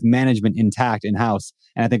fund with management intact in-house.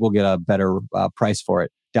 And I think we'll get a better price for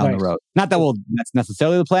it down the road. Not that that's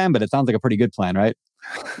necessarily the plan, but it sounds like a pretty good plan, right?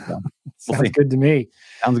 So, Sounds good to me.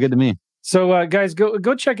 Sounds good to me. So guys,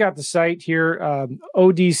 go check out the site here,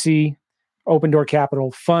 ODC, Open Door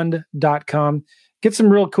Capital Fund.com. Get some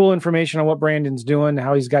real cool information on what Brandon's doing,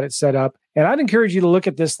 how he's got it set up. And I'd encourage you to look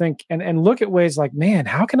at this thing and look at ways like, man,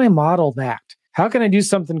 how can I model that? How can I do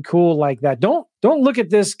something cool like that? Don't look at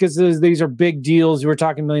this because these are big deals. We're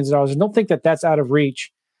talking millions of dollars. And don't think that that's out of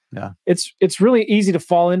reach. Yeah, it's really easy to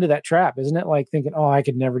fall into that trap, isn't it? Like thinking, oh, I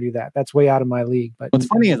could never do that. That's way out of my league. But what's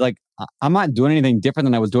funny is like, I'm not doing anything different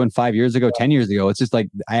than I was doing 5 years ago, 10 years ago. It's just like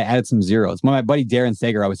I added some zeros. My buddy Darren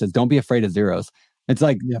Sager always says, don't be afraid of zeros. It's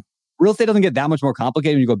like, real estate doesn't get that much more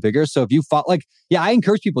complicated when you go bigger. So if you fought, I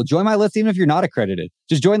encourage people, join my list, even if you're not accredited.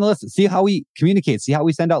 Just join the list, see how we communicate, see how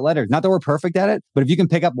we send out letters. Not that we're perfect at it, but if you can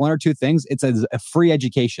pick up 1 or 2 things, it's a free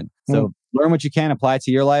education. So learn what you can, apply it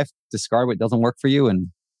to your life, discard what doesn't work for you, and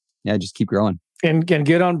just keep growing. And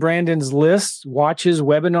get on Brandon's list, watch his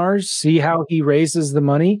webinars, see how he raises the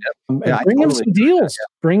money, and bring him some deals.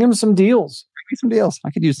 Bring him some deals. Bring me some deals.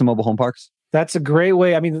 I could use some mobile home parks. That's a great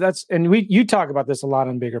way. I mean, you talk about this a lot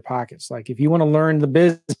on Bigger Pockets. Like if you want to learn the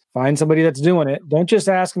business, find somebody that's doing it. Don't just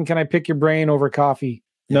ask them, can I pick your brain over coffee?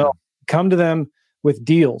 No, come to them with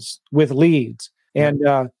deals, with leads, and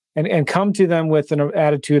come to them with an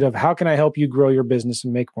attitude of how can I help you grow your business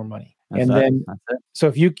and make more money?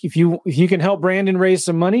 So if you can help Brandon raise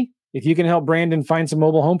some money, if you can help Brandon find some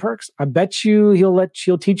mobile home parks, I bet you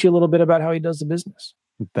he'll teach you a little bit about how he does the business.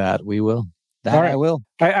 That we will. I will.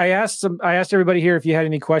 I asked everybody here if you had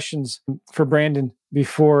any questions for Brandon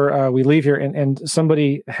before we leave here, and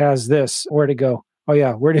somebody has this. Where to go? Oh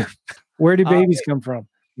yeah, where do babies come from?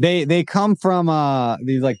 They come from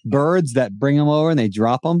these like birds that bring them over and they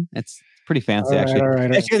drop them. It's pretty fancy, actually. All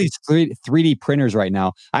right. I actually got these 3D printers right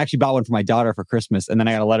now. I actually bought one for my daughter for Christmas, and then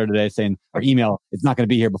I got a letter today saying, or email, it's not going to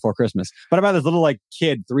be here before Christmas. But I bought this little like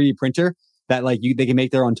kid 3D printer that they can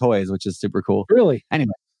make their own toys, which is super cool. Really?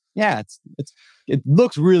 Anyway, yeah, it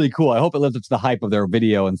looks really cool. I hope it lives up to the hype of their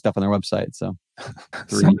video and stuff on their website. So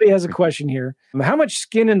somebody has a question here. How much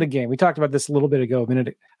skin in the game? We talked about this a little bit ago.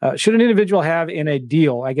 Should an individual have in a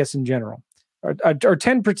deal, I guess in general? Or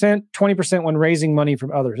 10%, 20% when raising money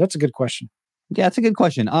from others? That's a good question. Yeah, that's a good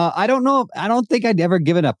question. I don't know. I don't think I'd ever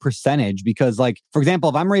give it a percentage because, like, for example,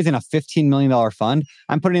 if I'm raising a $15 million fund,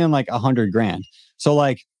 I'm putting in like $100,000. So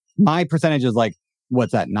like my percentage is like,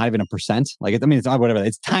 what's that? Not even a percent. Like, it's whatever.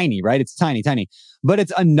 It's tiny, right? It's tiny, but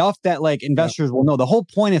it's enough that like investors will know. The whole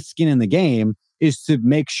point of skin in the game is to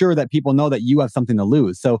make sure that people know that you have something to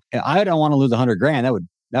lose. So I don't want to lose $100,000.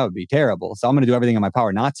 That would be terrible. So I'm going to do everything in my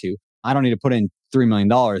power not to. I don't need to put in $3 million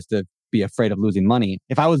to be afraid of losing money.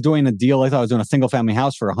 If I was doing a deal, like I was doing a single family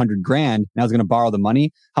house for $100,000 and I was going to borrow the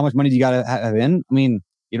money, how much money do you got to have in? I mean,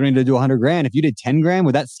 you don't need to do $100,000. If you did $10,000,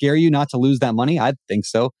 would that scare you not to lose that money? I think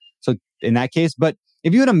so. So in that case, but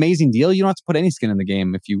if you had an amazing deal, you don't have to put any skin in the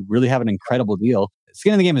game. If you really have an incredible deal,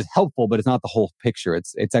 skin in the game is helpful, but it's not the whole picture.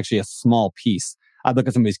 It's actually a small piece. I'd look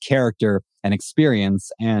at somebody's character and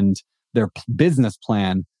experience and their business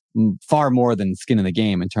plan far more than skin in the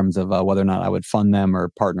game in terms of whether or not I would fund them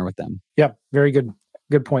or partner with them. Yeah, very good.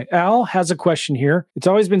 Good point. Al has a question here. It's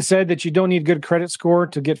always been said that you don't need a good credit score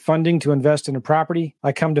to get funding to invest in a property.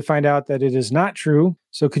 I come to find out that it is not true.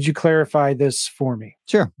 So could you clarify this for me?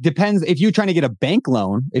 Sure. Depends. If you're trying to get a bank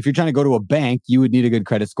loan, if you're trying to go to a bank, you would need a good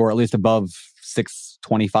credit score, at least above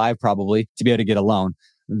 625 probably, to be able to get a loan.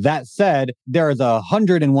 That said, there is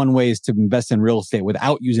 101 ways to invest in real estate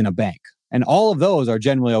without using a bank. And all of those are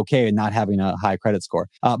generally okay in not having a high credit score.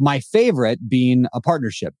 My favorite being a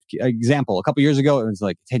partnership. Example, a couple years ago, it was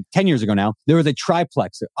like 10 years ago now, there was a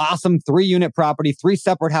triplex, awesome 3-unit property, 3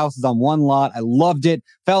 separate houses on one lot. I loved it,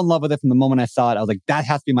 fell in love with it from the moment I saw it. I was like, that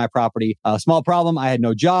has to be my property. Small problem, I had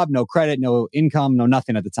no job, no credit, no income, no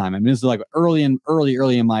nothing at the time. I mean, this is like early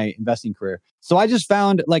in my investing career. So I just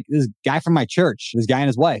found like this guy from my church, this guy and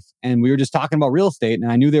his wife, and we were just talking about real estate,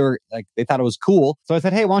 and I knew they thought it was cool. So I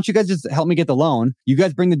said, hey, why don't you guys just help me get the loan? You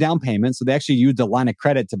guys bring the down payment. So they actually used a line of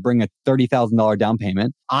credit to bring a $30,000 down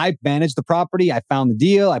payment. I managed the property. I found the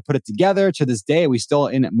deal. I put it together. To this day, we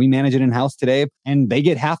manage it in-house today, and they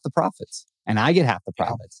get half the profits. And I get half the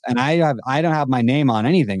profits. And I don't have my name on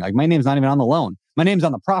anything. Like my name's not even on the loan. My name's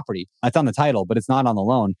on the property. It's on the title, but it's not on the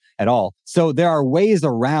loan at all. So there are ways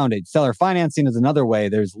around it. Seller financing is another way.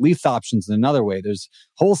 There's lease options is another way. There's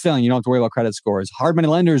wholesaling. You don't have to worry about credit scores. Hard money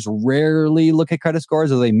lenders rarely look at credit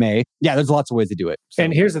scores, or they may. Yeah, there's lots of ways to do it. So,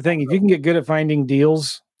 and here's the thing. If you can get good at finding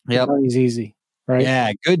deals, money's easy, right?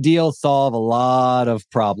 Yeah, good deals solve a lot of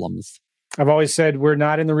problems. I've always said we're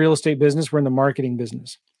not in the real estate business. We're in the marketing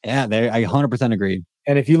business. Yeah, I 100% agree.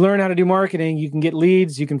 And if you learn how to do marketing, you can get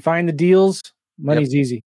leads, you can find the deals. Money's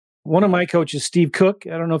easy. One of my coaches, Steve Cook,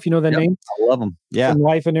 I don't know if you know that name. I love him. Yeah. From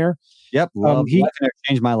Life and Air. Yep. Life and Air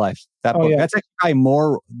changed my life. That book. Yeah. That's actually probably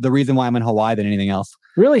more the reason why I'm in Hawaii than anything else.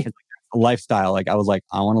 Really? It's like a lifestyle. Like I was like,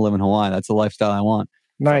 I want to live in Hawaii. That's the lifestyle I want.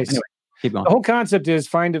 Nice. So anyway, keep going. The whole concept is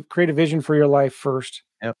create a vision for your life first.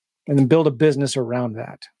 Yep. And then build a business around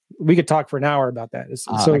that. We could talk for an hour about that.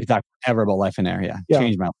 I could talk forever about Life and Air. Yeah.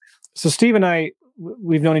 Changed my life. So Steve and I,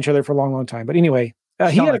 we've known each other for a long, long time. But anyway,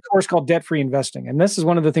 he had a course called Debt-Free Investing. And this is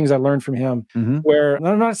one of the things I learned from him, where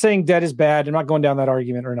I'm not saying debt is bad. I'm not going down that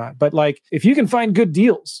argument or not. But like, if you can find good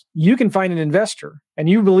deals, you can find an investor and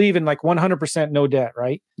you believe in like 100% no debt,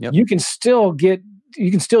 right? Yep. You can still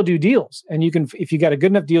do deals. And if you got a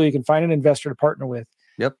good enough deal, you can find an investor to partner with.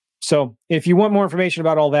 Yep. So if you want more information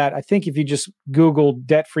about all that, I think if you just Google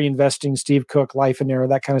Debt-Free Investing, Steve Cook, Life and Air,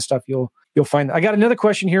 that kind of stuff, you'll find. I got another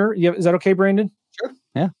question here. Is that okay, Brandon? Sure.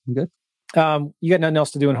 Yeah, I'm good. You got nothing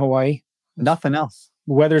else to do in Hawaii? Nothing else.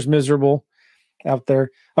 Weather's miserable out there.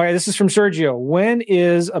 All right, this is from Sergio. When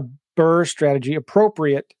is a BRRRR strategy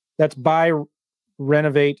appropriate? That's buy,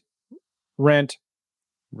 renovate, rent,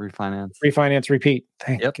 refinance, repeat.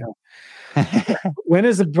 Thank you. When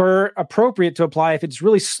is a BRRRR appropriate to apply if it's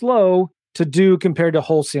really slow to do compared to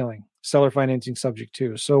wholesaling? Seller financing subject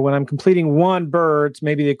to. So when I'm completing one BRRRR, it's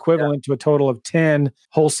maybe the equivalent to a total of 10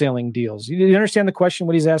 wholesaling deals. You understand the question,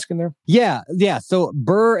 what he's asking there? Yeah. So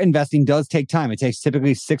BRRRR investing does take time. It takes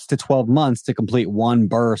typically 6 to 12 months to complete one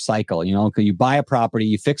BRRRR cycle. You know, you buy a property,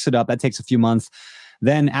 you fix it up. That takes a few months.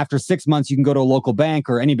 Then after 6 months, you can go to a local bank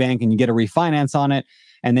or any bank and you get a refinance on it.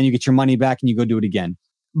 And then you get your money back and you go do it again.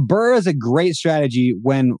 BRRRR is a great strategy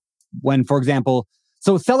when, for example,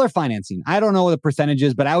 so seller financing, I don't know what the percentage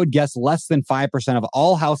is, but I would guess less than 5% of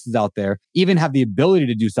all houses out there even have the ability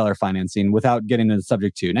to do seller financing without getting into the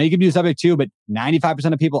subject to. Now you can do subject to, but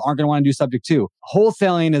 95% of people aren't going to want to do subject to.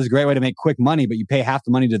 Wholesaling is a great way to make quick money, but you pay half the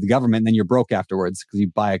money to the government and then you're broke afterwards because you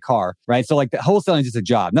buy a car, right? So like the wholesaling is just a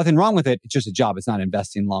job. Nothing wrong with it. It's just a job. It's not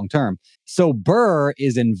investing long term. So BRRRR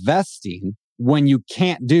is investing when you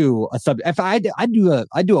can't do a subject. If I do a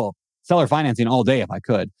seller financing all day if I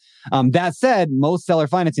could. That said, most seller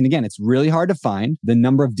financing, again, it's really hard to find. The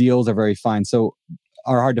number of deals are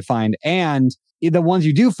hard to find. And the ones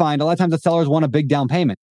you do find, a lot of times the sellers want a big down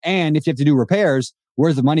payment. And if you have to do repairs,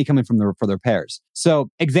 where's the money coming from for the repairs? So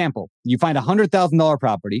example, you find a $100,000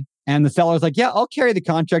 property and the seller's like, yeah, I'll carry the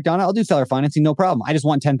contract on it. I'll do seller financing. No problem. I just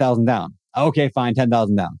want $10,000 down. Okay, fine.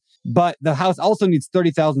 $10,000 down. But the house also needs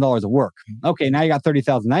 $30,000 of work. Okay, now you got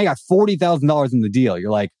 $30,000. Now you got $40,000 in the deal.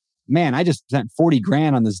 You're like, man, I just spent 40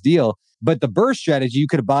 grand on this deal. But the BRRRR strategy, you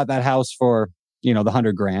could have bought that house for, the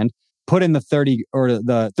 100 grand, put in the 30 or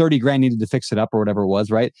the 30 grand needed to fix it up or whatever it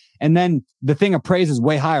was, right? And then the thing appraises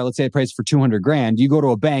way higher. Let's say it appraised for 200 grand. You go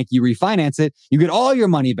to a bank, you refinance it, you get all your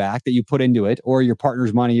money back that you put into it, or your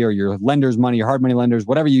partner's money or your lender's money, your hard money lenders,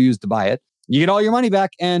 whatever you use to buy it. You get all your money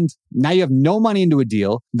back and now you have no money into a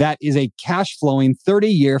deal that is a cash flowing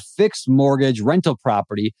 30-year fixed mortgage rental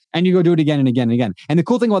property. And you go do it again and again and again. And the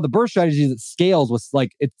cool thing about the BRRRR strategy is it scales with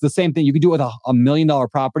it's the same thing. You can do it with a $1 million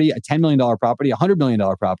property, a $10 million property, a $100 million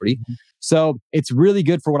property. Mm-hmm. So it's really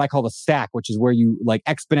good for what I call the stack, which is where you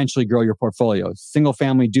exponentially grow your portfolio. Single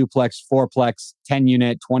family, duplex, fourplex, 10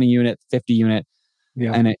 unit, 20 unit, 50 unit.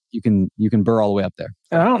 Yeah. And you can BRRRR all the way up there.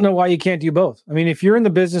 And I don't know why you can't do both. I mean, if you're in the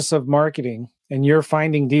business of marketing and you're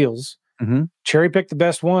finding deals, cherry pick the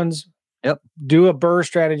best ones. Yep. Do a BRRRR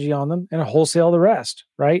strategy on them and wholesale the rest,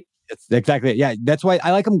 right? It's exactly it. Yeah, that's why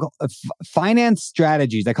I like them. Finance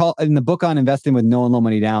strategies. I call in the book on investing with No and Low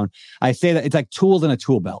Money Down. I say that it's like tools in a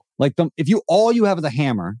tool belt. Like if all you have is a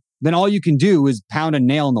hammer, then all you can do is pound a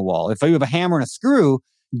nail in the wall. If you have a hammer and a screw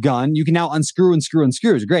gun, you can now unscrew and screw and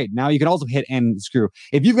screws. Great. Now you can also hit and screw.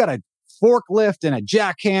 If you've got a forklift and a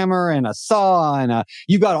jackhammer and a saw and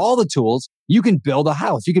you've got all the tools, you can build a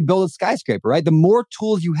house. You can build a skyscraper, right? The more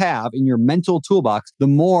tools you have in your mental toolbox, the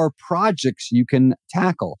more projects you can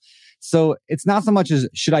tackle. So it's not so much as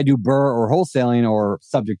should I do BRRRR or wholesaling or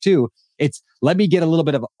subject to, it's let me get a little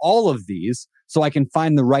bit of all of these so I can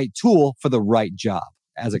find the right tool for the right job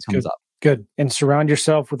as it comes up. Good. And surround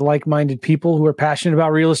yourself with like-minded people who are passionate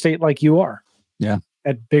about real estate like you are. Yeah.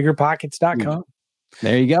 At biggerpockets.com.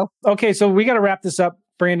 There you go. Okay, so we got to wrap this up,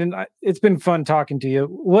 Brandon. It's been fun talking to you.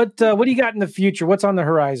 What do you got in the future? What's on the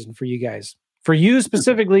horizon for you guys? For you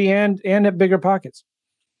specifically and at Bigger Pockets?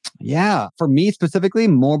 Yeah, for me specifically,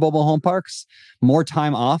 more mobile home parks, more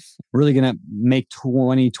time off. Really going to make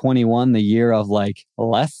 2021 the year of like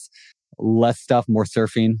less stuff, more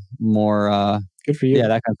surfing, more good for you. Yeah,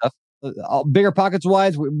 that kind of stuff. Bigger Pockets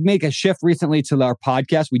wise, we make a shift recently to our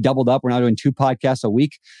podcast. We doubled up. We're now doing 2 podcasts a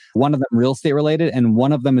week. One of them real estate related, and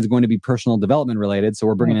one of them is going to be personal development related. So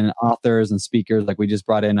we're bringing in authors and speakers. Like we just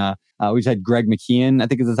brought in, we just had Greg McKeon. I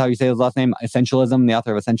think is how you say his last name. Essentialism, the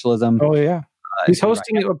author of Essentialism. Oh yeah, he's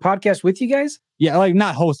hosting a podcast with you guys. Yeah, like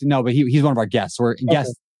not hosting, no, but he's one of our guests. We're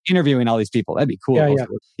guests interviewing all these people. That'd be cool.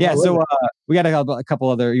 Yeah. So we got a couple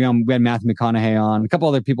other, we had Matthew McConaughey on, a couple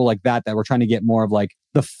other people like that we're trying to get more of like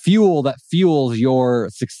the fuel that fuels your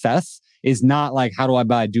success is not like, how do I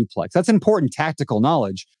buy a duplex? That's important tactical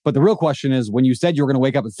knowledge. But the real question is, when you said you were going to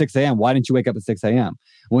wake up at 6 a.m., why didn't you wake up at 6 a.m.?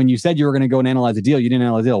 When you said you were going to go and analyze a deal, you didn't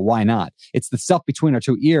analyze a deal. Why not? It's the stuff between our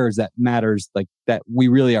 2 ears that matters, like that we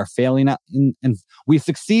really are failing at. And we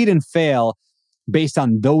succeed and fail based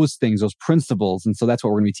on those things, those principles. And so that's what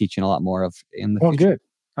we're going to be teaching a lot more of in the future. Good.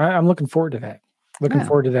 I'm looking forward to that.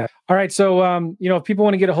 Forward to that. All right. So, if people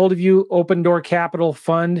want to get a hold of you, Open Door Capital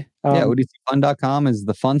Fund. ODCfund.com is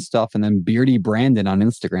the fun stuff. And then Beardy Brandon on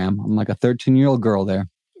Instagram. I'm like a 13-year-old girl there.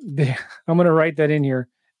 I'm going to write that in here.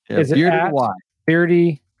 Yeah, is it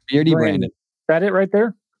Beardy Brandon. Is that it right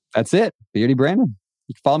there? That's it. Beardy Brandon.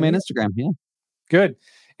 You can follow me on Instagram. Yeah. Good.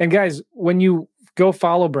 And guys, when you go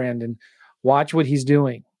follow Brandon, watch what he's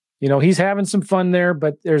doing. He's having some fun there,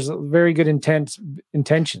 but there's very good intentions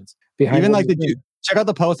behind. Even like check out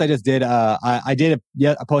the post I just did. I did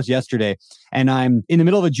a post yesterday, and I'm in the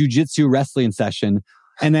middle of a jiu-jitsu wrestling session,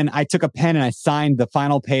 and then I took a pen and I signed the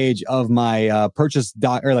final page of my purchase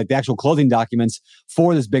or like the actual closing documents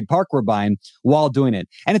for this big park we're buying while doing it.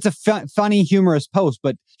 And it's a funny, humorous post,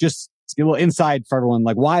 but just a little insight for everyone.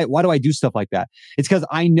 Like, why do I do stuff like that? It's because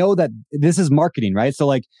I know that this is marketing, right? So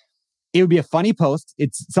like, it would be a funny post.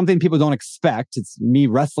 It's something people don't expect. It's me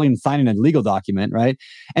wrestling and signing a legal document, right?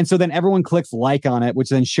 And so then everyone clicks like on it, which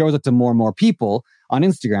then shows it to more and more people on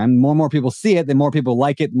Instagram. More and more people see it, then more people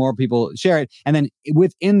like it, more people share it. And then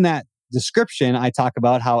within that description, I talk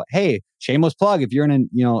about how, hey, shameless plug, if you're an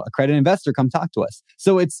accredited investor, come talk to us.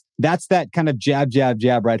 So that's that kind of jab,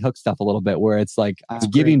 right hook stuff a little bit, where it's like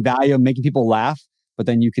giving value, making people laugh. But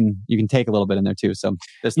then you can take a little bit in there too. So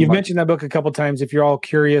you've mentioned that book a couple of times. If you're all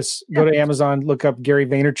curious, go to Amazon, look up Gary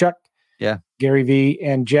Vaynerchuk. Yeah. Gary V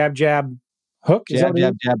and jab hook. Jab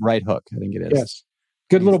right hook. I think it is. Yes.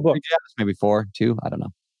 Good little book. 3 jabs, maybe 4, 2. I don't know.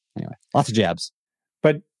 Anyway, lots of jabs.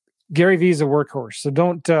 But Gary V is a workhorse. So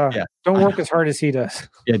don't work as hard as he does.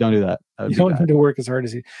 Yeah, don't do that. You don't need to work as hard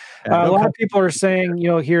as he. A lot of people are saying,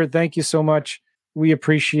 here, thank you so much. We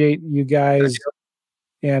appreciate you guys.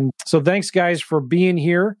 And so thanks, guys, for being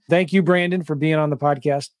here. Thank you, Brandon, for being on the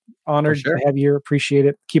podcast. Honored to have you here. Appreciate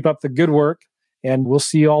it. Keep up the good work. And we'll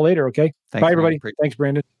see you all later, okay? Bye, everybody. Thanks,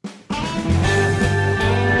 Brandon.